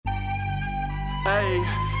Hey,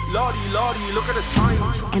 Lordy, look at the time.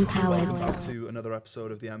 M-PWRD. Welcome back to another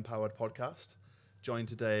episode of the M-PWRD podcast. Joined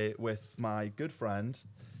today with my good friend,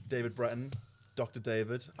 David Bretton, Dr.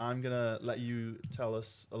 David. I'm going to let you tell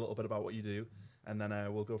us a little bit about what you do, and then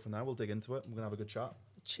we'll go from there. We'll dig into it. We're going to have a good chat.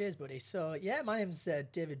 Cheers, buddy. So, yeah, my name's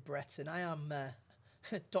David Bretton. I am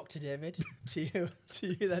Dr. David to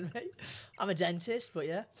you then, mate. I'm a dentist, but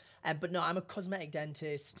yeah. But no, I'm a cosmetic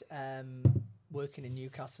dentist working in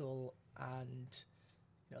Newcastle and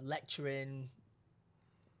lecturing,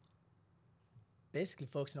 basically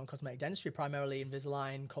focusing on cosmetic dentistry, primarily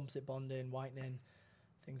Invisalign, composite bonding, whitening,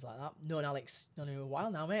 things like that. Known Alex a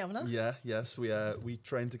while now, mate, haven't I? Yes. We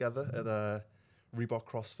trained together at Reebok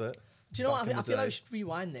CrossFit. Do you know what? I feel like we should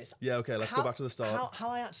rewind this. Yeah, okay, let's go back to the start. How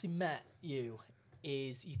I actually met you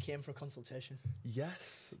is you came for a consultation.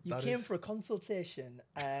 Yes. You came for a consultation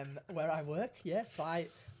where I work, yeah. So I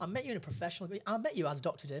met you in a professional... I met you as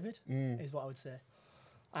Dr. David, is what I would say.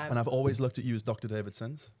 And I've always looked at you as Dr. David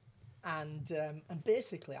since. And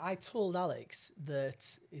basically, I told Alex that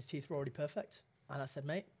his teeth were already perfect. And I said,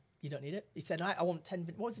 mate, you don't need it. He said, I want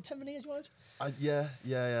 10... What was it, 10 veneers you wanted? Yeah.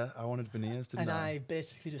 I wanted veneers, didn't I? And I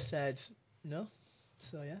basically just said, no.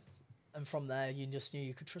 So, yeah. And from there, you just knew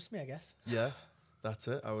you could trust me, I guess. Yeah. That's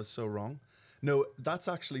it. I was so wrong. No, that's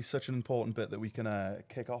actually such an important bit that we can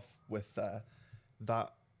kick off with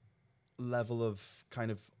that level of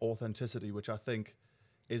kind of authenticity, which I think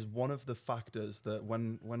is one of the factors that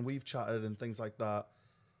when we've chatted and things like that,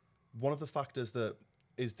 one of the factors that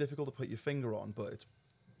is difficult to put your finger on, but it's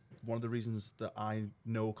one of the reasons that I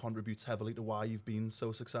know contributes heavily to why you've been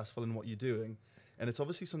so successful in what you're doing. And it's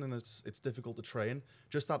obviously something it's difficult to train.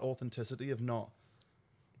 Just that authenticity of not,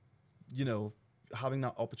 having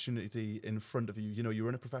that opportunity in front of you. You're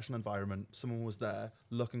in a professional environment, someone was there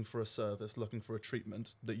looking for a service, looking for a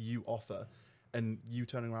treatment that you offer, and you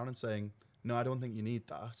turning around and saying, no, I don't think you need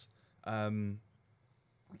that.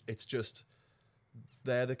 It's just,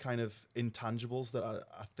 they're the kind of intangibles that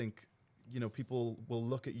I think, people will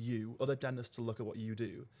look at you, other dentists will look at what you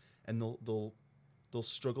do, and they'll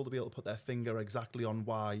struggle to be able to put their finger exactly on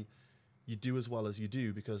why you do as well as you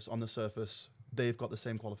do, because on the surface, they've got the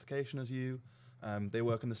same qualification as you. They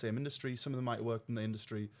work in the same industry. Some of them might work in the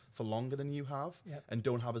industry for longer than you have, and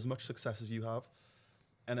don't have as much success as you have.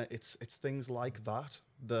 And it's things like that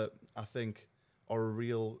I think are a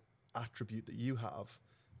real attribute that you have,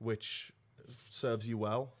 which serves you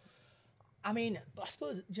well. I mean, I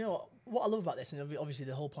suppose, what I love about this, and obviously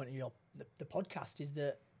the whole point of the podcast, is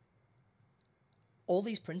that all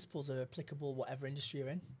these principles are applicable whatever industry you're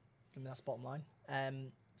in. I mean, that's the bottom line.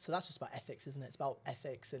 So that's just about ethics, isn't it? It's about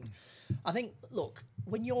ethics. And I think, look,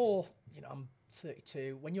 when you're, I'm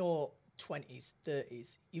 32, when you're 20s,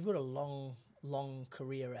 30s, you've got a long, long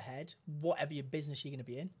career ahead, whatever your business you're going to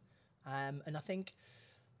be in. And I think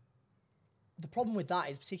the problem with that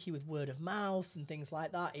is, particularly with word of mouth and things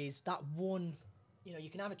like that, is that one, you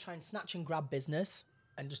can either try and snatch and grab business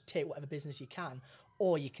and just take whatever business you can,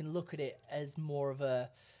 or you can look at it as more of a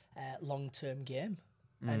long-term game.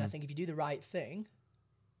 And I think if you do the right thing,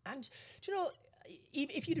 and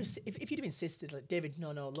if you'd have insisted, like, David, no,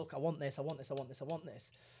 look, I want this, I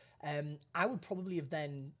would probably have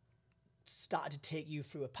then started to take you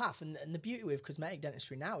through a path. And the beauty with cosmetic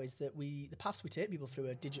dentistry now is that the paths we take people through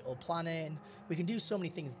are digital planning. We can do so many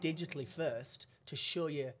things digitally first to show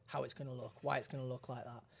you how it's going to look, why it's going to look like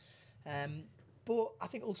that. But I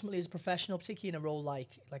think ultimately, as a professional, particularly in a role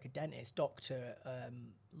like a dentist, doctor,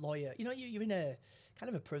 lawyer, you're in a kind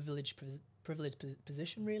of a privileged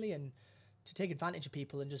position, really, and to take advantage of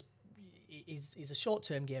people and just is a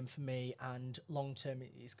short-term game for me, and long-term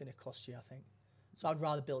it's going to cost you, I think. So I'd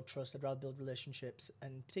rather build trust, I'd rather build relationships,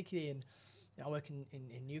 and particularly I work in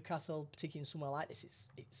Newcastle, particularly in somewhere like this,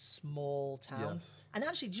 it's small town. Yes. And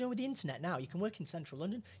actually, with the internet now, you can work in central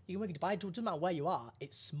London, you can work in Dubai, it doesn't matter where you are,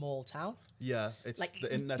 it's small town. Yeah, it's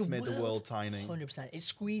the internet's made the world tiny. 100%, it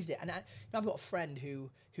squeezed it. And I've got a friend who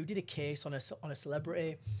did a case on a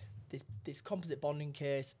celebrity, this composite bonding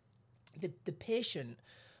case. The patient,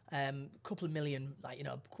 couple of million,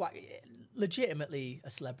 quite legitimately a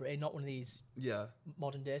celebrity, not one of these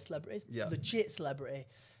modern day celebrities, legit celebrity,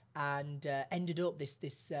 and ended up this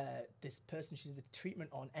person she did the treatment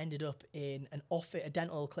on ended up in a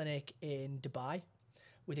dental clinic in Dubai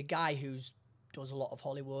with a guy who does a lot of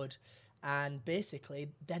Hollywood. And basically,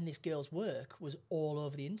 then this girl's work was all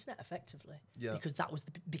over the internet, effectively, because that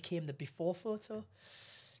became the before photo.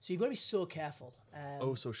 So you've got to be so careful.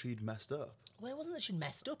 So she'd messed up. Well, it wasn't that she'd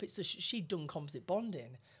messed up. It's that she'd done composite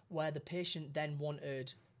bonding, where the patient then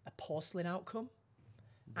wanted a porcelain outcome.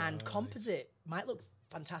 Right. And composite might look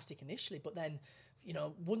fantastic initially, but then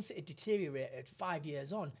once it had deteriorated 5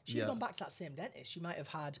 years on, she'd Yeah. gone back to that same dentist. She might have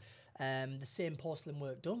had the same porcelain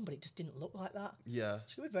work done, but it just didn't look like that. Yeah. So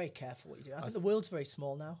you got to be very careful what you do. I think the world's very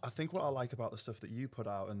small now. I think what I like about the stuff that you put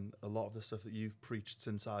out and a lot of the stuff that you've preached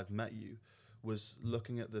since I've met you was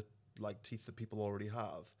looking at the teeth that people already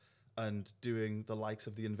have and doing the likes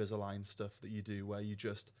of the Invisalign stuff that you do, where you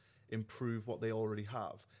just improve what they already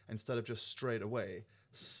have instead of just straight away,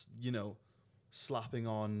 slapping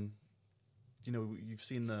on. You've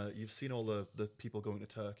seen all the people going to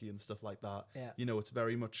Turkey and stuff like that. Yeah. It's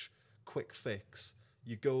very much quick fix.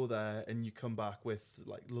 You go there and you come back with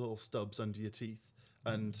like little stubs under your teeth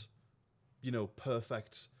and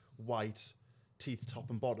perfect white teeth top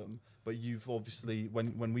and bottom. But you've obviously,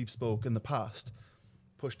 when we've spoke in the past,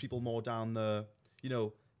 pushed people more down the,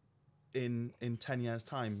 in 10 years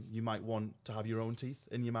time you might want to have your own teeth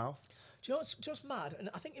in your mouth. Do you know what's just mad? And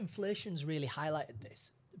I think inflation's really highlighted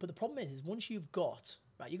this. But the problem is once you've got,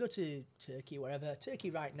 right, you go to Turkey, wherever,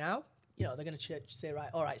 Turkey right now, they're going to say, right,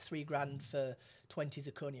 all right, it's $3,000 for 20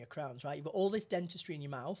 zirconia crowns, right? You've got all this dentistry in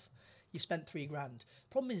your mouth. You've spent $3,000.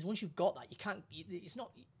 Problem is, once you've got that, you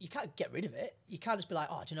can't get rid of it. You can't just be like,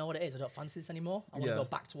 oh, do you know what it is? I don't fancy this anymore. I want to go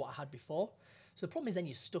back to what I had before. So the problem is then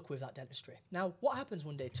you're stuck with that dentistry. Now, what happens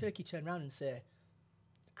one day? Turkey turn around and say,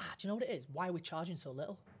 do you know what it is? Why are we charging so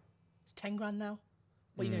little? It's $10,000 now.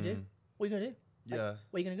 What are you going to do? What are you going to do? Yeah.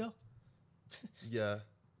 Where are you going to go? Yeah.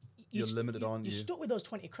 You're limited, aren't you? You're stuck with those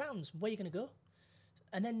 20 crowns. Where are you going to go?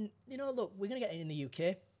 And then, look, we're going to get it in the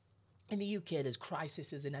UK. In the UK, there's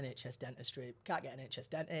crises in NHS dentistry. Can't get NHS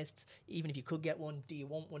dentists. Even if you could get one, do you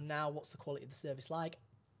want one now? What's the quality of the service like?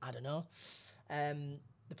 I don't know.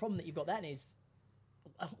 The problem that you've got then is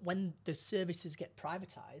when the services get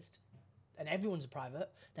privatised and everyone's private,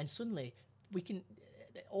 then suddenly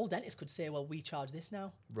all dentists could say, well, we charge this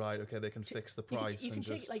now. Right, okay, they can fix the price. You can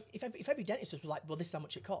take, like, if every dentist was like, well, this is how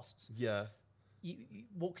much it costs. Yeah.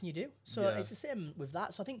 What can you do? So it's the same with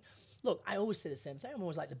that. So I think, look, I always say the same thing. I'm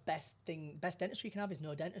always like, the best dentistry you can have is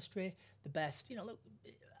no dentistry. The best, look,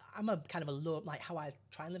 I'm a kind of a low, like how I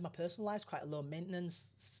try and live my personal life, quite a low maintenance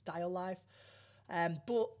style life.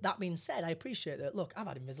 But that being said, I appreciate that. Look, I've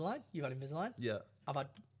had Invisalign. You've had Invisalign. Yeah. I've had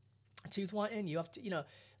tooth whitening. You have to,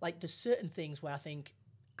 like there's certain things where I think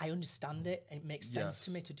I understand it and it makes sense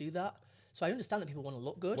to me to do that. So I understand that people want to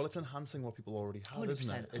look good. Well, it's enhancing what people already have, 100%,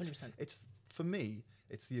 isn't it? 100%. It's for me,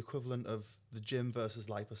 it's the equivalent of the gym versus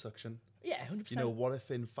liposuction. Yeah, 100%. What if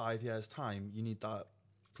in 5 years' time you need that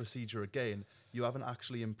procedure again? You haven't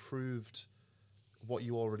actually improved what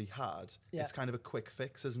you already had. Yeah. It's kind of a quick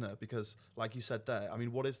fix, isn't it? Because, like you said there, I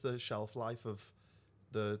mean, what is the shelf life of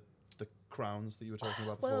the crowns that you were talking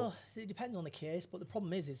about before? Well, it depends on the case, but the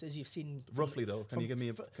problem is as you've seen... Roughly, though, can you give me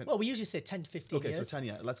a... Well, we usually say 10 to 15 years. Okay, so 10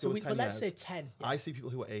 years. Let's go with 10 years. But let's say 10. Yeah. I see people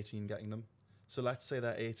who are 18 getting them. So let's say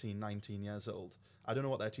they're 18, 19 years old. I don't know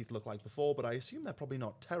what their teeth look like before, but I assume they're probably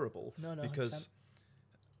not terrible. No, because 100%.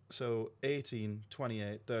 So 18,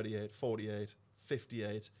 28, 38, 48,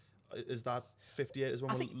 58. Is that 58 is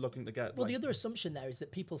when we're looking to get? Well, the other assumption there is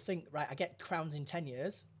that people think, right, I get crowns in 10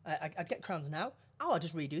 years. I get crowns now. Oh, I'll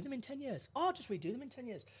just redo them in 10 years. Oh, I'll just redo them in 10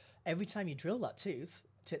 years. Every time you drill that tooth,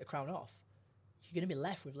 take the crown off, you're going to be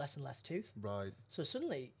left with less and less tooth. Right. So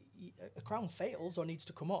suddenly, a crown fails or needs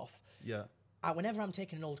to come off. Yeah. Whenever I'm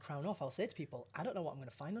taking an old crown off, I'll say to people, I don't know what I'm going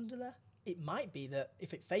to find under there. It might be that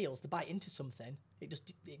if it fails to bite into something, it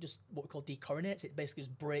just what we call decoronates. It basically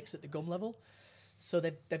just breaks at the gum level. So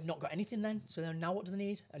they've not got anything then. So then now what do they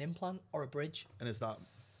need? An implant or a bridge? And is that,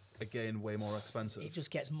 again, way more expensive? It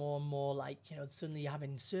just gets more and more like, suddenly you're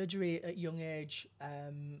having surgery at a young age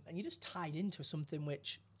and you're just tied into something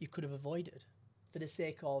which you could have avoided for the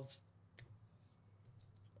sake of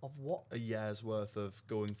what? A year's worth of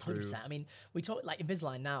going through. 100%. I mean, we talk like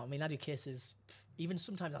Invisalign now. I mean, I do cases, even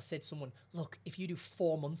sometimes I say to someone, look, if you do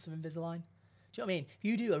 4 months of Invisalign, do you know what I mean? If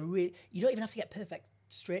you do you don't even have to get perfect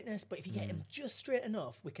straightness, but if you get them just straight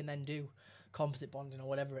enough, we can then do composite bonding or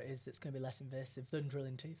whatever it is that's going to be less invasive than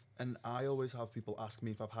drilling teeth. And I always have people ask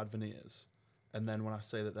me if I've had veneers, and then when I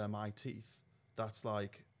say that they're my teeth, that's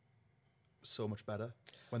like so much better.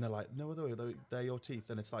 When they're like, no, they're your teeth,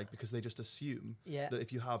 and it's like because they just assume that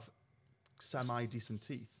if you have semi-decent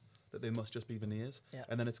teeth, that they must just be veneers,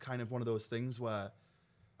 and then it's kind of one of those things where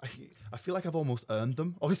I feel like I've almost earned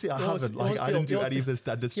them. Obviously, I haven't. Like, I didn't do any of this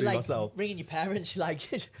dentistry like myself. Ringing your parents, you're like,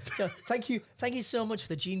 thank you so much for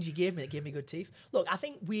the genes you gave me that gave me good teeth. Look, I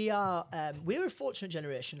think we're a fortunate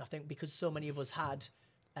generation. I think because so many of us had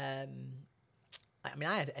I mean,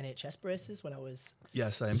 I had NHS braces when I was.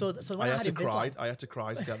 Yeah, same. So when I had Invisalign, I had to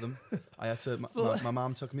cry to get them. I had to. My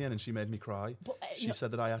mum took me in and she made me cry. But, she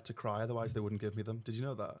said that I had to cry, otherwise they wouldn't give me them. Did you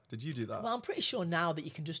know that? Did you do that? Well, I'm pretty sure now that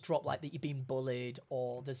you can just drop like that you're being bullied,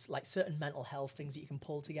 or there's like certain mental health things that you can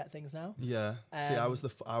pull to get things now. Yeah. See, I was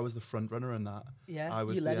the front runner in that. Yeah. I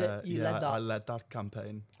was you led it. You led that. I led that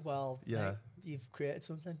campaign. Well. Yeah. Mate, you've created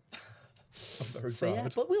something. I'm very So proud. yeah,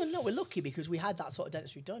 but we're lucky because we had that sort of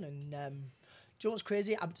dentistry done. And do you know what's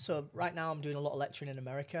crazy? So right now I'm doing a lot of lecturing in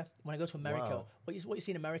America. When I go to America, Wow. what you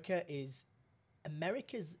see in America is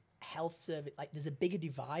America's health service. Like there's a bigger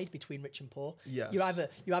divide between rich and poor. Yes. You're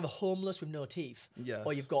either homeless with no teeth, Yes.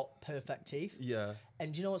 or you've got perfect teeth. Yeah.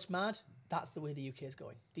 And do you know what's mad? That's the way the UK is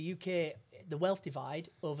going. The UK, the wealth divide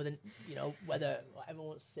over the, whether everyone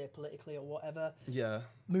wants to say politically or whatever, Yeah.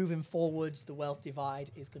 moving forwards, the wealth divide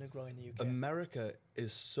is going to grow in the UK. America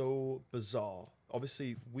is so bizarre.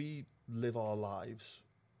 Obviously, we live our lives,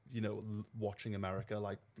 watching America.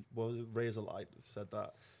 Like, Razorlight said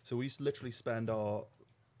that. So we literally spend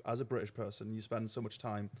as a British person, you spend so much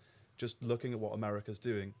time just looking at what America's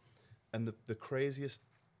doing. And the craziest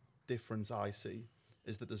difference I see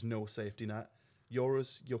is that there's no safety net. You're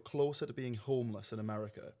closer to being homeless in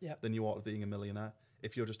America than you are to being a millionaire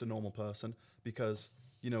if you're just a normal person, because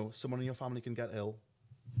someone in your family can get ill,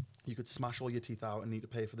 you could smash all your teeth out and need to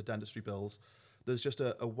pay for the dentistry bills. There's just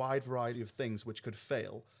a wide variety of things which could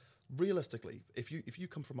fail. Realistically, if you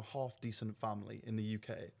come from a half decent family in the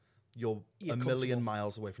UK, you're a million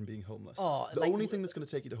miles away from being homeless. The only thing that's going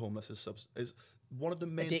to take you to homeless is one of the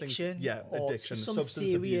main addiction, things. Yeah, addiction, some substance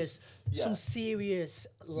serious, abuse. some serious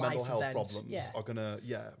life mental health event. problems are gonna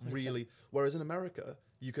really. Whereas in America,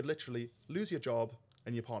 you could literally lose your job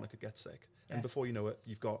and your partner could get sick, and before you know it,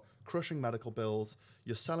 you've got crushing medical bills.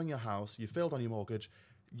 You're selling your house. You failed on your mortgage.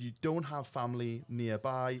 You don't have family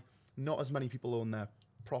nearby. Not as many people own their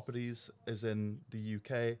properties as in the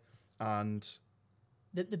UK, and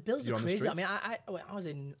the bills are crazy. I street. mean, I was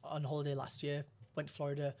on holiday last year. Went to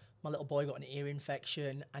Florida. My little boy got an ear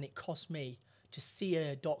infection, and it cost me to see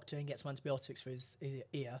a doctor and get some antibiotics for his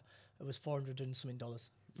ear. It was $400 and something.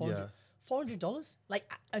 $400.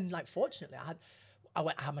 Fortunately, I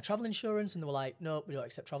had my travel insurance, and they were like, "No, we don't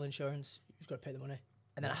accept travel insurance. You've got to pay the money."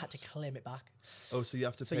 And then I had to claim it back. Oh, so you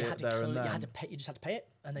have to pay it there and then. You just had to pay it,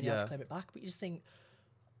 and then you had to claim it back. But you just think,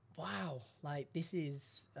 wow, like this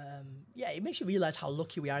is, it makes you realise how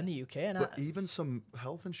lucky we are in the UK. And even some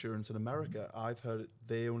health insurance in America, I've heard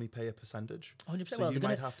they only pay a percentage. 100%. So you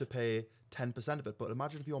might have to pay 10% of it. But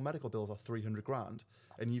imagine if your medical bills are 300 grand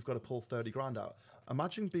and you've got to pull 30 grand out.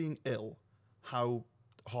 Imagine being ill, how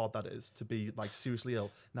hard that is to be like seriously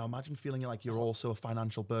ill. Now imagine feeling like you're also a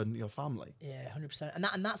financial burden to your family. Yeah, 100%.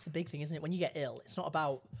 And that's the big thing, isn't it? When you get ill, it's not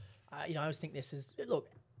about, I always think this is, look,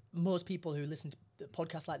 most people who listen to the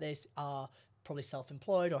podcast like this are probably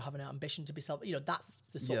self-employed or have an ambition to be that's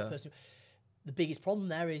the sort of person. The biggest problem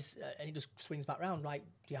there is, and it just swings back around, right?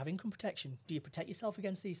 Do you have income protection? Do you protect yourself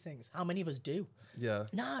against these things? How many of us do? Yeah.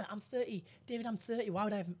 Nah, I'm 30. David, I'm 30. Why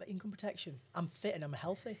would I have income protection? I'm fit and I'm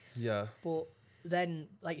healthy. Yeah. But then,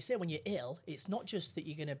 like you say, when you're ill, it's not just that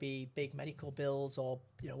you're going to be big medical bills or,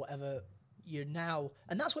 whatever. You're now,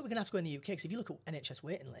 and that's what we're going to have to go in the UK, because if you look at NHS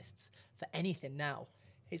waiting lists for anything now,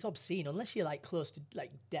 it's obscene, unless you're like close to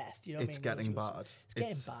like death. You know what I mean? It's getting bad. It's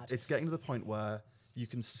getting bad. It's getting to the point where you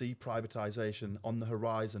can see privatization on the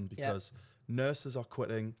horizon because nurses are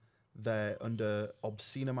quitting. They're under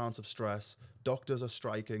obscene amounts of stress. Doctors are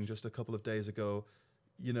striking just a couple of days ago.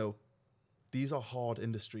 These are hard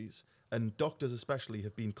industries, and doctors especially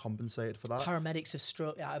have been compensated for that. Paramedics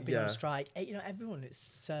have been on strike. Everyone.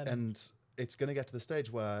 It's and it's going to get to the stage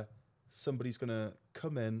where somebody's going to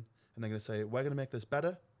come in and they're going to say, "We're going to make this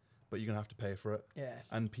better, but you're going to have to pay for it." Yeah.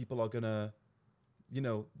 And people are going to,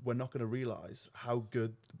 we're not going to realize how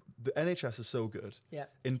good the NHS is. So good. Yeah.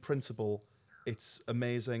 In principle, it's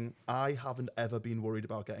amazing. I haven't ever been worried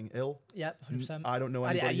about getting ill. Yeah, 100%. I don't know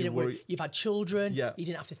anybody you who worry. You've had children. Yeah. You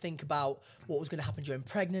didn't have to think about what was going to happen during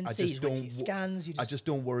pregnancy. You just went to your scans. I just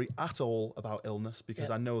don't worry at all about illness because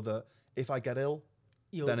I know that if I get ill,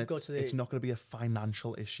 then it's not going to be a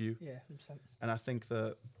financial issue. Yeah, 100%. And I think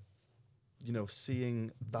that,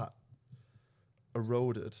 seeing that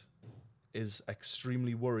eroded is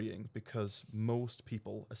extremely worrying because most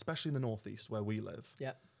people, especially in the Northeast where we live,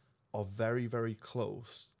 are very, very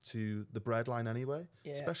close to the breadline anyway,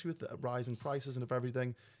 especially with the rising prices and of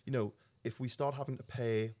everything. If we start having to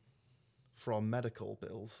pay from medical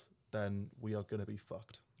bills, then we are going to be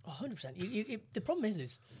fucked. 100%. The problem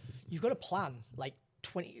is you've got to plan like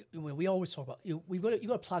 20. We always talk about you've got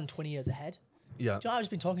to plan 20 years ahead. Yeah. I've just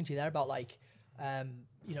been talking to you there about like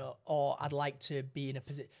you know, or I'd like to be in a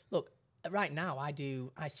position. Look, right now I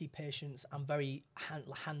see patients. I'm very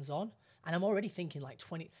hands-on, and I'm already thinking like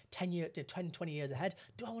 20 years ahead.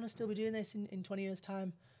 Do I want to still be doing this in 20 years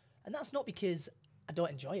time? And that's not because I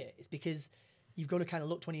don't enjoy it. It's because you've got to kind of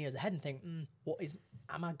look 20 years ahead and think,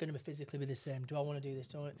 am I going to physically be the same? Do I want to do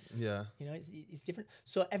this? Yeah. You know, it's different.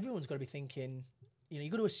 So everyone's got to be thinking, you know,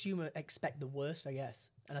 you've got to expect the worst, I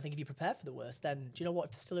guess. And I think if you prepare for the worst, then do you know what?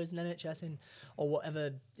 If there still is an NHS or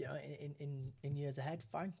whatever, you know, in years ahead,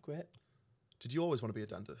 fine, great. Did you always want to be a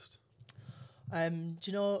dentist? Do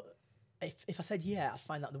you know, if I said yeah, I'd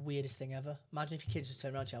find that the weirdest thing ever. Imagine if your kids just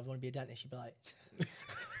turned around to you, I want to be a dentist, you'd be like,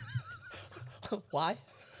 why?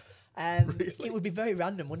 Really? It would be very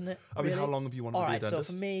random, wouldn't it? I mean, how long have you wanted to be a dentist?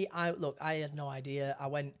 So for me, I had no idea.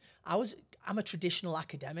 I'm a traditional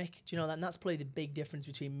academic. Do you know that? And that's probably the big difference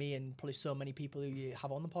between me and probably so many people who you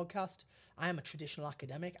have on the podcast. I am a traditional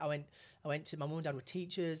academic. I went to, my mum and dad were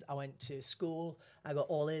teachers. I went to school. I got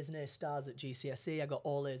all A's and A stars at GCSE. I got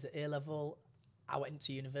all A's at A level. I went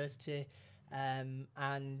to university, and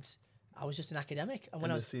I was just an academic.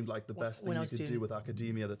 And it seemed like the best thing you could do with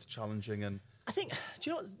academia that's challenging. And I think, do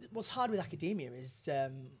you know what's hard with academia is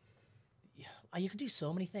you could do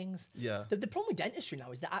so many things. Yeah. The problem with dentistry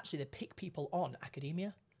now is that actually they pick people on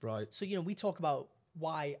academia. Right. So, you know, we talk about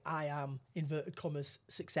why I am, inverted commas,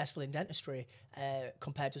 successful in dentistry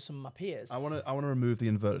compared to some of my peers. I want to remove the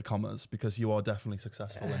inverted commas because you are definitely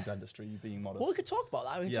successful in dentistry, you being modest. Well, we could talk about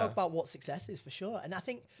that. We can talk about what success is for sure. And I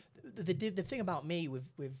think the thing about me with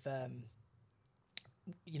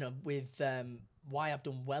why I've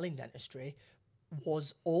done well in dentistry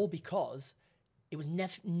was all because it was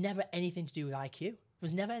never anything to do with IQ. It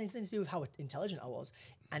was never anything to do with how intelligent I was.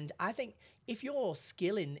 And I think if your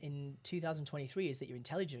skill in 2023 is that you're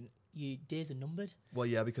intelligent, your days are numbered. Well,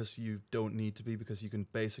 yeah, because you don't need to be, because you can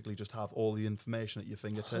basically just have all the information at your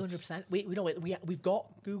fingertips. 100%. We've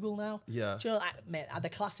got Google now. Yeah. Do you know, mate, the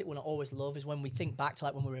classic one I always love is when we think back to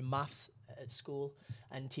like when we were in maths at school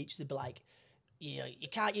and teachers would be like, you know, you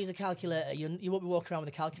can't use a calculator. You won't be walking around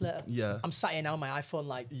with a calculator. Yeah. I'm sat here now on my iPhone,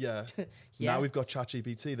 like. Yeah. Yeah. Now we've got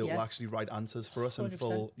ChatGPT that will actually write answers for us in 100%.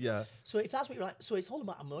 full. Yeah. So if that's what you're like, so it's all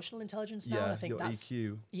about emotional intelligence now. Yeah. And I think your that's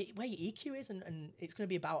EQ. Where your EQ is, and it's going to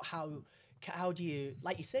be about how do you,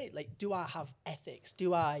 like you say, like, do I have ethics?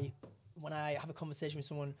 Do I, when I have a conversation with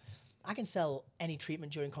someone, I can sell any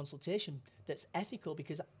treatment during consultation that's ethical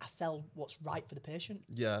because I sell what's right for the patient.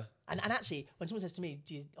 Yeah. And actually, when someone says to me,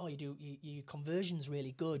 your conversion's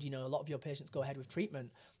really good, you know, a lot of your patients go ahead with treatment,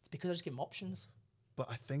 it's because I just give them options. But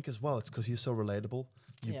I think as well, it's because you're so relatable.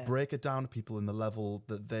 You break it down to people in the level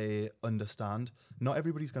that they understand. Not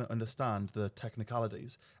everybody's going to understand the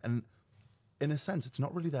technicalities. And in a sense, it's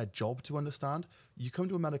not really their job to understand. You come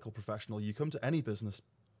to a medical professional, you come to any business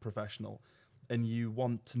professional, and you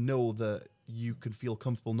want to know that you can feel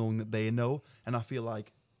comfortable knowing that they know. And I feel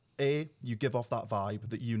like, you give off that vibe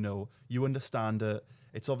that you know, you understand it.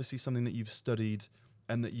 It's obviously something that you've studied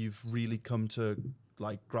and that you've really come to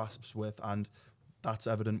like grasps with, and that's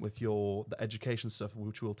evident with the education stuff,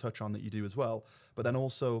 which we'll touch on, that you do as well. But then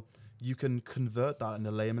also you can convert that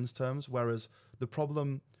into layman's terms, whereas the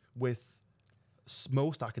problem with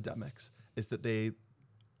most academics is that they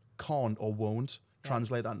can't or won't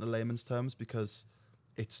translate that into layman's terms because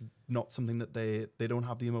it's not something that they don't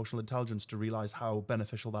have the emotional intelligence to realize how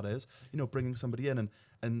beneficial that is. You know, bringing somebody in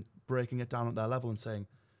and breaking it down at their level and saying,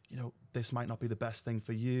 you know, this might not be the best thing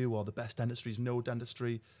for you, or the best dentistry is no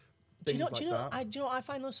dentistry. Do you know? I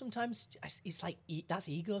find those sometimes it's like that's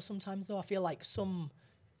ego. Sometimes though, I feel like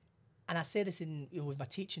and I say this with my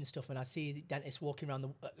teaching stuff, when I see dentists walking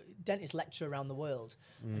around dentists lecture around the world.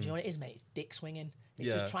 And do you know what it is, mate? It's dick swinging. It's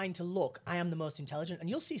just trying to look. I am the most intelligent, and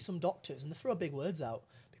you'll see some doctors and they throw big words out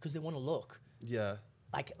because they want to look. Yeah.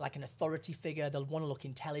 Like an authority figure. They'll want to look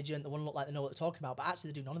intelligent. They want to look like they know what they're talking about, but actually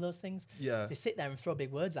they do none of those things. Yeah. They sit there and throw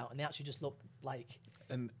big words out, and they actually just look like.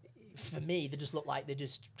 And for me, they just look like they're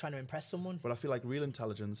just trying to impress someone. But I feel like real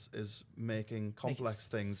intelligence is making complex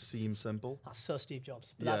things seem simple. That's so Steve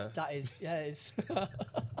Jobs. But that is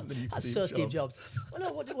that's so Steve Jobs. Well,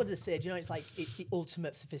 no, what did they say? Do you know, it's the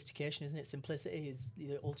ultimate sophistication, isn't it? Simplicity is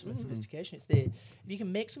the ultimate sophistication. If you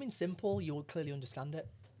can make something simple, you will clearly understand it.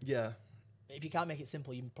 Yeah. If you can't make it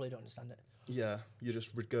simple, you probably don't understand it. Yeah, you're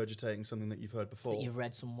just regurgitating something that you've heard before. That you've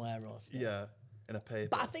read somewhere or... Yeah. In a paper.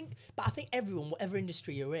 But I think everyone, whatever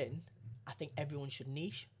industry you're in, I think everyone should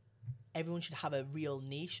niche. Everyone should have a real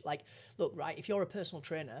niche. Like, look, right, if you're a personal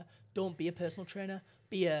trainer, don't be a personal trainer.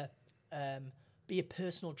 Be a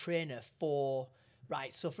personal trainer for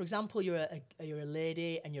right, so for example, you're a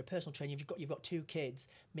lady and you're a personal trainer, you've got 2 kids.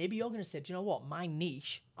 Maybe you're going to say, do you know what? My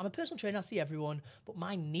niche, I'm a personal trainer, I see everyone, but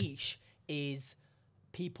my niche is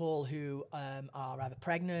people who are either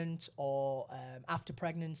pregnant or after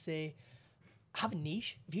pregnancy. Have a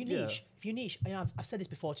niche. If you niche, you know, I've said this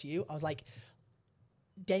before to you. I was like,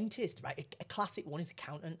 dentist, right? A classic one is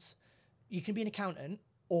accountants. You can be an accountant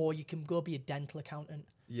or you can go be a dental accountant.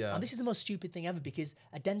 Yeah. And this is the most stupid thing ever, because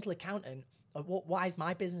a dental accountant, why is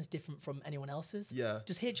my business different from anyone else's? Yeah.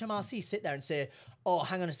 Does HMRC sit there and say, oh,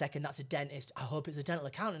 hang on a second, that's a dentist. I hope it's a dental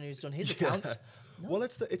accountant who's done his accounts. No. Well,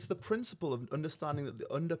 it's the principle of understanding that the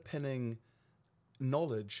underpinning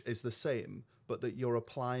knowledge is the same, but that you're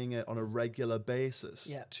applying it on a regular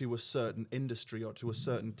basis to a certain industry or to a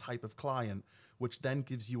certain type of client, which then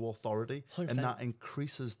gives you authority 100%. and that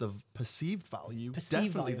increases the perceived value,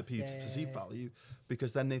 Perceived definitely value. the perceived value,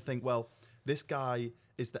 because then they think, well, this guy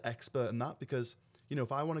is the expert in that, because, you know,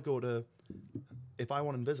 if I want Invisalign,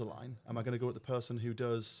 am I going to go with the person who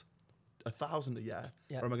does 1,000 a year,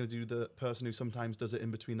 or am I going to do the person who sometimes does it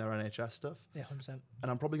in between their NHS stuff? Yeah, 100%. And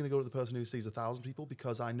I'm probably going to go to the person who sees 1,000 people,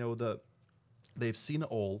 because I know that they've seen it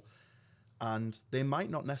all, and they might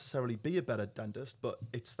not necessarily be a better dentist, but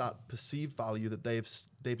it's that perceived value that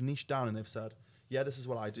they've niched down and they've said, yeah, this is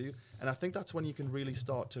what I do. And I think that's when you can really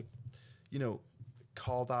start to, you know,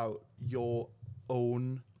 carve out your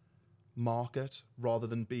own market rather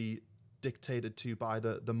than be dictated to by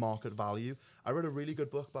the market value. I read a really good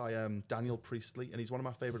book by Daniel Priestley, and he's one of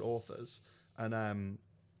my favorite authors. And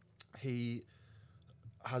he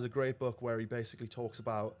has a great book where he basically talks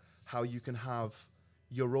about how you can have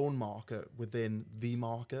your own market within the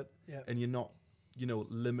market, and you're not, you know,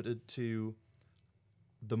 limited to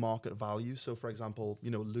the market value. So, for example,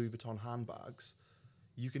 you know, Louis Vuitton handbags,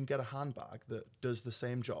 you can get a handbag that does the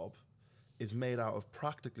same job, is made out of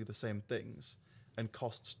practically the same things, and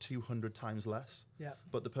costs 200 times less. Yeah.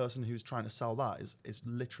 But the person who's trying to sell that is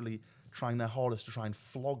literally trying their hardest to try and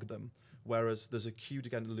flog them. Whereas there's a queue to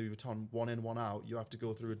get into Louis Vuitton, one in, one out. You have to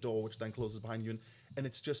go through a door, which then closes behind you. And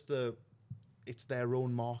it's just it's their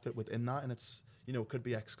own market within that. And it's, you know, it could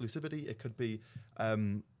be exclusivity. It could be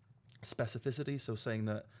specificity. So saying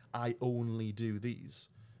that I only do these.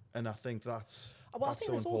 And I think that's I think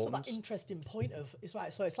so there's important. also that interesting point of, it's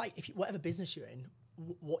right. So it's like, if whatever business you're in,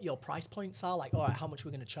 what your price points are, like, all right, how much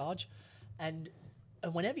we're going to charge. And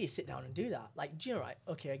whenever you sit down and do that, like, do you know, right,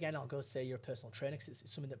 okay, again, I'll go say you're a personal trainer, because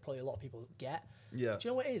it's something that probably a lot of people get. Yeah. Do you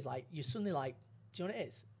know what it is? Like, you're suddenly like, do you know what it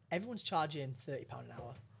is? Everyone's charging £30 an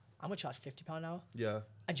hour. I'm going to charge £50 an hour. Yeah.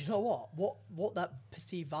 And you know what that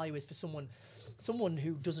perceived value is for someone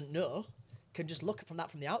who doesn't know, can just look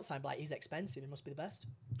from the outside and be like, he's expensive, he must be the best.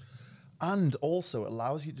 And also it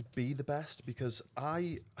allows you to be the best, because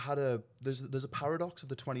there's a paradox of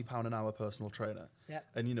the £20 an hour personal trainer. Yeah.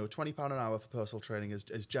 And, you know, £20 an hour for personal training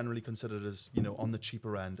is generally considered as, you know, on the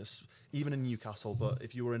cheaper end, even in Newcastle, but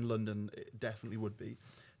if you were in London, it definitely would be.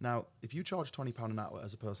 Now, if you charge £20 an hour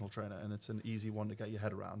as a personal trainer, and it's an easy one to get your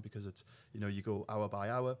head around, because it's, you know, you go hour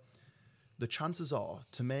by hour, the chances are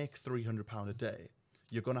to make £300 a day,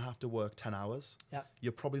 you're going to have to work 10 hours. Yeah.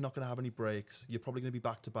 You're probably not going to have any breaks. You're probably going to be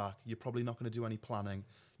back to back. You're probably not going to do any planning.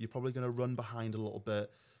 You're probably going to run behind a little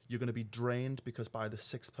bit. You're going to be drained, because by the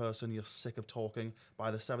 6th person, you're sick of talking.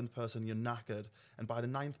 By the 7th person, you're knackered. And by the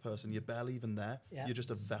 9th person, you're barely even there. Yeah. You're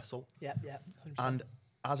just a vessel. Yeah, 100%. And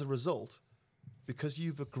as a result, because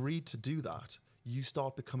you've agreed to do that, you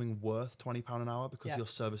start becoming worth £20 an hour, because your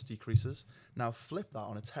service decreases. Now flip that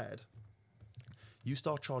on its head. You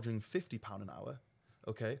start charging £50 an hour.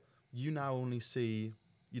 Okay, you now only see,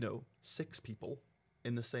 you know, 6 people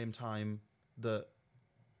in the same time that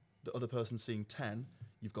the other person's seeing 10.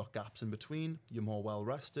 You've got gaps in between. You're more well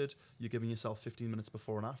rested. You're giving yourself 15 minutes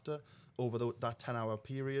before and after. Over that 10-hour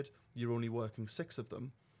period, you're only working 6 of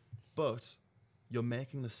them, but you're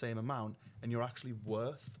making the same amount, and you're actually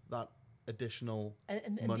worth that additional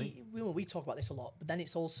money. We talk about this a lot, but then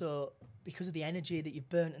it's also because of the energy that you've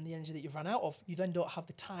burnt and the energy that you've run out of, you then don't have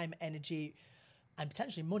the time, energy, and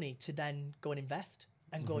potentially money to then go and invest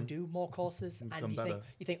and go and do more courses. And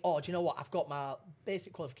you think, oh, do you know what? I've got my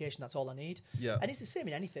basic qualification. That's all I need. Yeah. And it's the same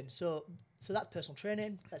in anything. So that's personal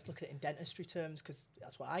training. Let's look at it in dentistry terms, because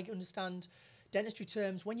that's what I understand. Dentistry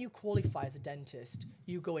terms, when you qualify as a dentist,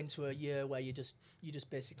 you go into a year where you just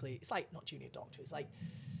basically, it's like not junior doctor. It's like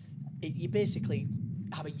you basically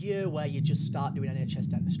have a year where you just start doing NHS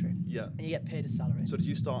dentistry. Yeah. And you get paid a salary. So did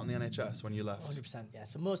you start in the NHS when you left? 100%, yeah.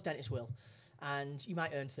 So most dentists will. And you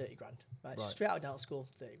might earn 30 grand, right? So straight out of dental school,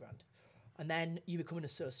 30 grand. And then you become an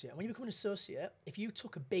associate. And when you become an associate, if you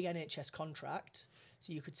took a big NHS contract,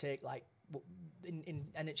 so you could take like in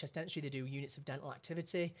NHS dentistry, they do units of dental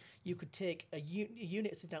activity. You could take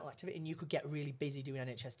units of dental activity and you could get really busy doing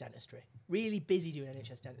NHS dentistry. Really busy doing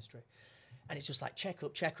NHS dentistry. And it's just like check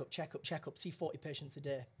up, see 40 patients a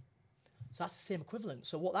day. So that's the same equivalent.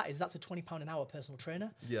 So what that is, that's a £20 an hour personal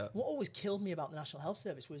trainer. Yeah. What always killed me about the National Health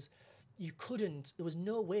Service was there was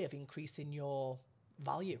no way of increasing your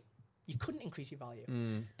value. You couldn't increase your value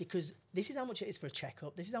because this is how much it is for a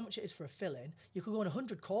checkup. This is how much it is for a fill-in. You could go on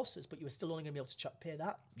 100 courses, but you were still only going to be able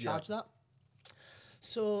to charge that.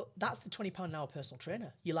 So that's the £20 an hour personal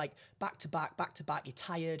trainer. You're like back to back. You're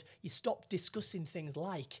tired. You stop discussing things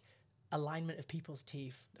like alignment of people's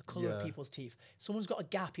teeth, the colour of people's teeth. Someone's got a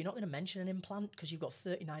gap. You're not going to mention an implant because you've got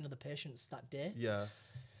 39 other patients that day. Yeah.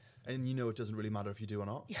 And you know it doesn't really matter if you do or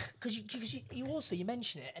not. Yeah, because you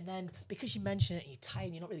mention it, and then because you mention it and you're tired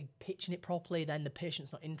and you're not really pitching it properly, then the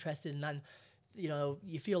patient's not interested, and then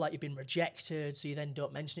you feel like you've been rejected, so you then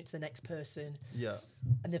don't mention it to the next person. Yeah.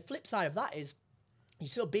 And the flip side of that is you're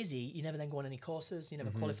so busy, you never then go on any courses, you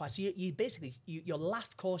never qualify. So you basically, your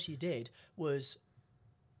last course you did was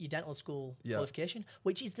your dental school qualification,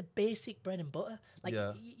 which is the basic bread and butter. Like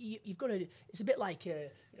you've got to, it's a bit like,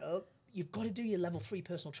 you've got to do your level 3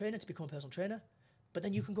 personal trainer to become a personal trainer, but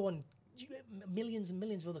then you can go on millions and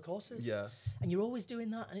millions of other courses. Yeah. And you're always doing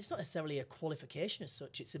that. And it's not necessarily a qualification as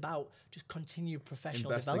such. It's about just continued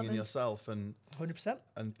professional investing development. in yourself and 100%.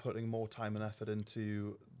 And putting more time and effort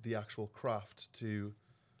into the actual craft to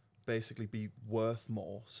basically be worth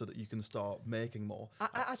more so that you can start making more.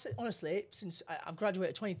 I say, honestly, since I've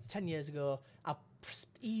graduated 10 years ago, I've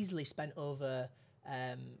easily spent over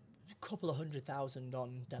a couple of $100,000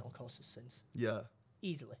 on dental courses since. Yeah.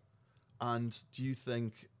 Easily. And do you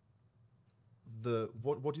think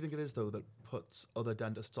what do you think it is though that puts other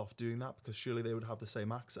dentists off doing that? Because surely they would have the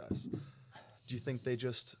same access. Do you think they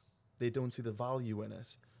don't see the value in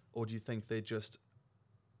it, or do you think they just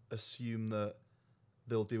assume that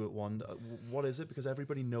they'll do it what is it? Because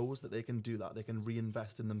everybody knows that they can do that. They can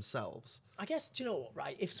reinvest in themselves. I guess, do you know what,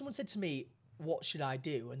 right? If someone said to me, what should I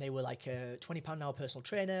do? And they were like a £20 an hour personal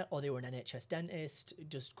trainer, or they were an NHS dentist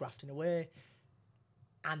just grafting away,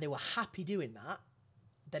 and they were happy doing that,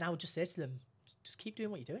 then I would just say to them, just keep doing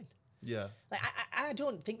what you're doing. Yeah. Like I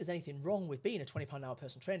don't think there's anything wrong with being a £20 an hour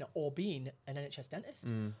personal trainer or being an NHS dentist.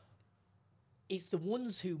 It's the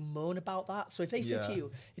ones who moan about that. So if they say to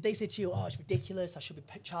you, oh, it's ridiculous, I should be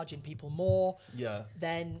charging people more,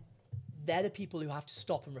 then they're the people who have to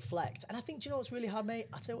stop and reflect. And I think, do you know what's really hard, mate?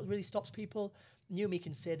 I'll tell you what really stops people. You and me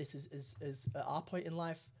can say this as at our point in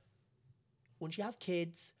life. Once you have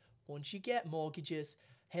kids, once you get mortgages,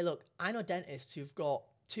 hey, look, I know dentists who've got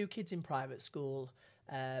 2 kids in private school,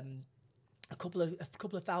 a couple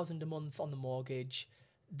of thousand a month on the mortgage,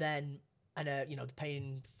 then they're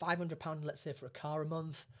paying £500, let's say, for a car a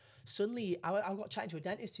month. Suddenly, I got chatting to a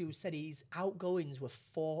dentist who said his outgoings were $5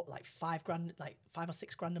 or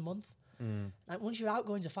 $6 grand a month. Like once your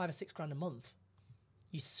outgoings are $5 or $6 grand a month,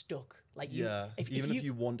 you're stuck. Like if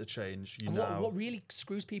you want to change, what really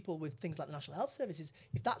screws people with things like the National Health Service is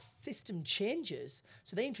if that system changes.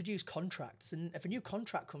 So they introduce contracts, and if a new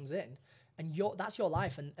contract comes in, and that's your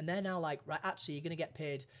life, and they're now like, right, actually, you're going to get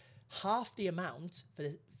paid half the amount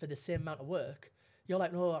for the same amount of work. You're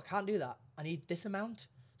like, no, I can't do that. I need this amount.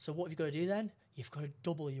 So what have you got to do then? You've got to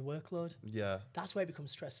double your workload. Yeah. That's where it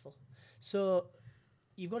becomes stressful. So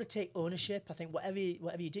you've got to take ownership. I think whatever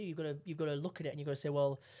you do, you've got to look at it and you've got to say,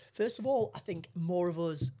 well, first of all, I think more of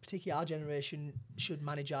us, particularly our generation, should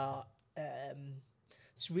manage our.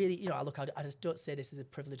 It's really, I just don't say this as a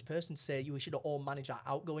privileged person to say we should all manage our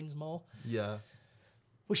outgoings more. Yeah.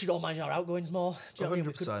 We should all manage our outgoings more. Do you know what I mean?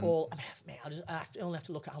 We could all. Mate, I only have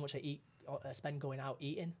to look at how much I eat, spend going out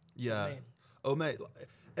eating. Do you know what I mean? Oh, mate,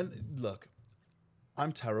 and look,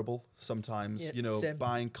 I'm terrible sometimes. Same.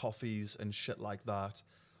 Buying coffees and shit like that.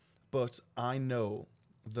 But I know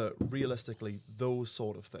that realistically, those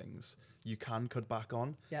sort of things you can cut back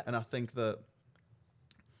on. Yeah. And I think that,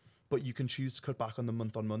 but you can choose to cut back on the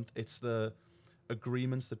month on month. It's the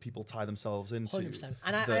agreements that people tie themselves into. 100%.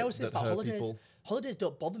 And I always say this about holidays. People. Holidays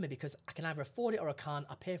don't bother me because I can either afford it or I can't.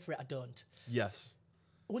 I pay for it, I don't. Yes.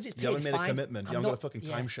 Once it's paid, you haven't made a commitment. You haven't got a fucking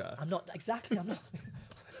timeshare. I'm not.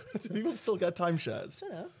 Do people still get timeshares? I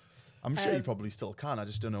don't know. I'm sure you probably still can. I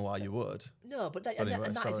just don't know why you would. No, but that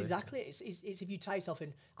is exactly it. It's if you tie yourself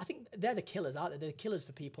in. I think they're the killers, aren't they? They're the killers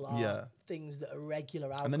for people are things that are regular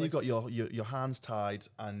outcomes. And then you've got your hands tied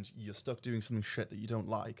and you're stuck doing something shit that you don't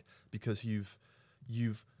like because you've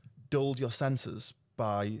dulled your senses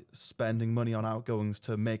by spending money on outgoings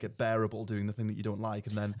to make it bearable doing the thing that you don't like,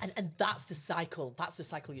 and then and that's the cycle. That's the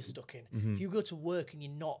cycle you're stuck in. Mm-hmm. If you go to work and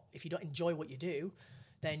if you don't enjoy what you do,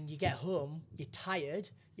 then you get home, you're tired,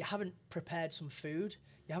 you haven't prepared some food,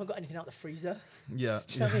 you haven't got anything out the freezer. Yeah.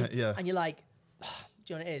 Do you know what I mean? Yeah. And you're like, do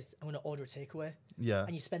you know what it is? I'm going to order a takeaway. Yeah.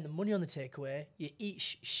 And you spend the money on the takeaway, you eat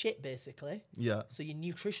shit basically. Yeah. So you're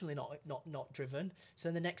nutritionally not driven. So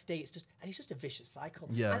then the next day it's just a vicious cycle.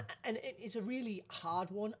 Yeah. And it's a really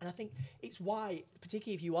hard one. And I think it's why,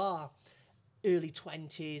 particularly if you are early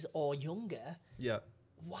 20s or younger, Yeah.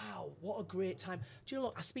 wow, what a great time. Do you know,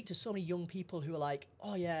 look, I speak to so many young people who are like,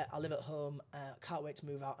 oh yeah, I live at home, can't wait to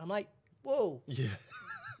move out. I'm like, whoa, Yeah.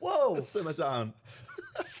 whoa, Simmer down.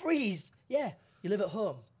 freeze. Yeah, you live at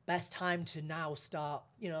home. Best time to now start,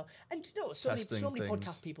 and so many Testing podcast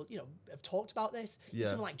things. people, have talked about this. Yeah.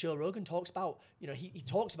 Someone like Joe Rogan talks about, he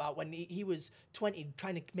talks about when he was 20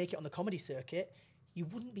 trying to make it on the comedy circuit, you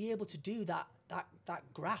wouldn't be able to do that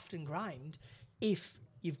graft and grind if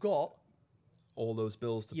you've got All those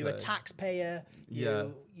bills to you're pay. a taxpayer, Yeah.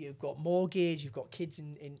 you've got mortgage, you've got kids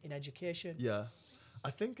in education. Yeah. I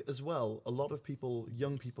think as well, a lot of people,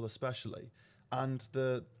 young people especially, and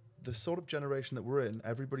the sort of generation that we're in,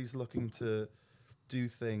 everybody's looking to do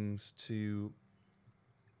things to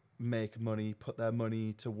make money, put their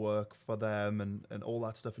money to work for them and all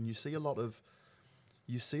that stuff. And you see a lot of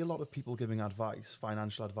people giving advice,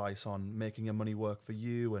 financial advice on making your money work for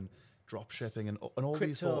you and drop shipping and all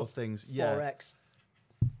these sort of things. Yeah. Forex.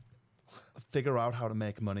 Figure out how to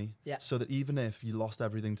make money. Yeah. So that even if you lost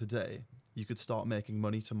everything today, you could start making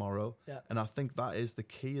money tomorrow. Yeah. And I think that is the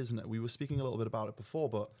key, isn't it? We were speaking a little bit about it before,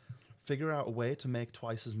 but figure out a way to make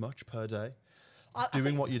twice as much per day. I Doing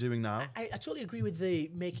think- what you're doing now. I totally agree with the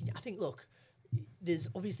making. I think, look, there's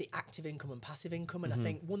obviously active income and passive income, and I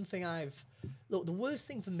think one thing the worst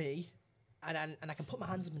thing for me, and I can put my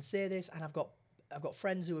hands up and say this, and I've got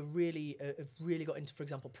friends who have really got into, for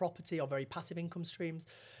example, property or very passive income streams.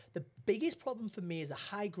 The biggest problem for me as a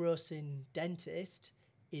high grossing dentist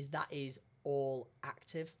is that is all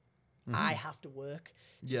active. I have to work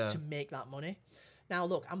to make that money. Now,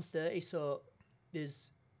 look, I'm 30, so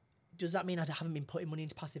does that mean I haven't been putting money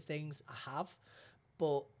into passive things? I have,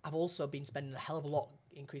 but I've also been spending a hell of a lot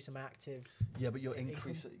increasing my active. Yeah, but you're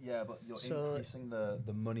increasing. Yeah, but you're increasing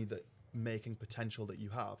the money that making potential that you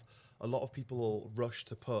have. A lot of people will rush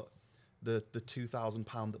to put the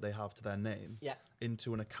 £2,000 that they have to their name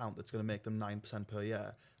into an account that's going to make them 9% per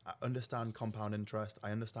year. I understand compound interest. I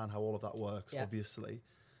understand how all of that works. Obviously,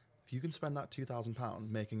 if you can spend that £2,000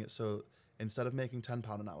 making it so instead of making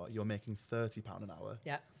 £10 an hour, you're making £30 an hour.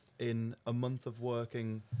 Yeah. In a month of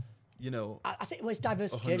working, I think it's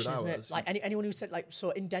diversification, isn't it? hours. Like anyone who said, so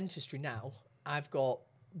in dentistry now, I've got.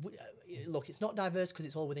 Look, it's not diverse because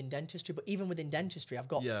it's all within dentistry, but even within dentistry, I've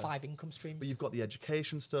got 5 income streams. But you've got the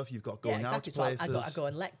education stuff. You've got going out to So places. I go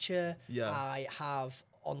and lecture. Yeah. I have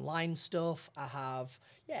online stuff. I've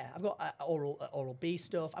got oral B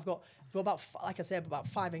stuff. I've got about, like I said, about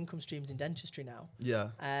 5 income streams in dentistry now. Yeah.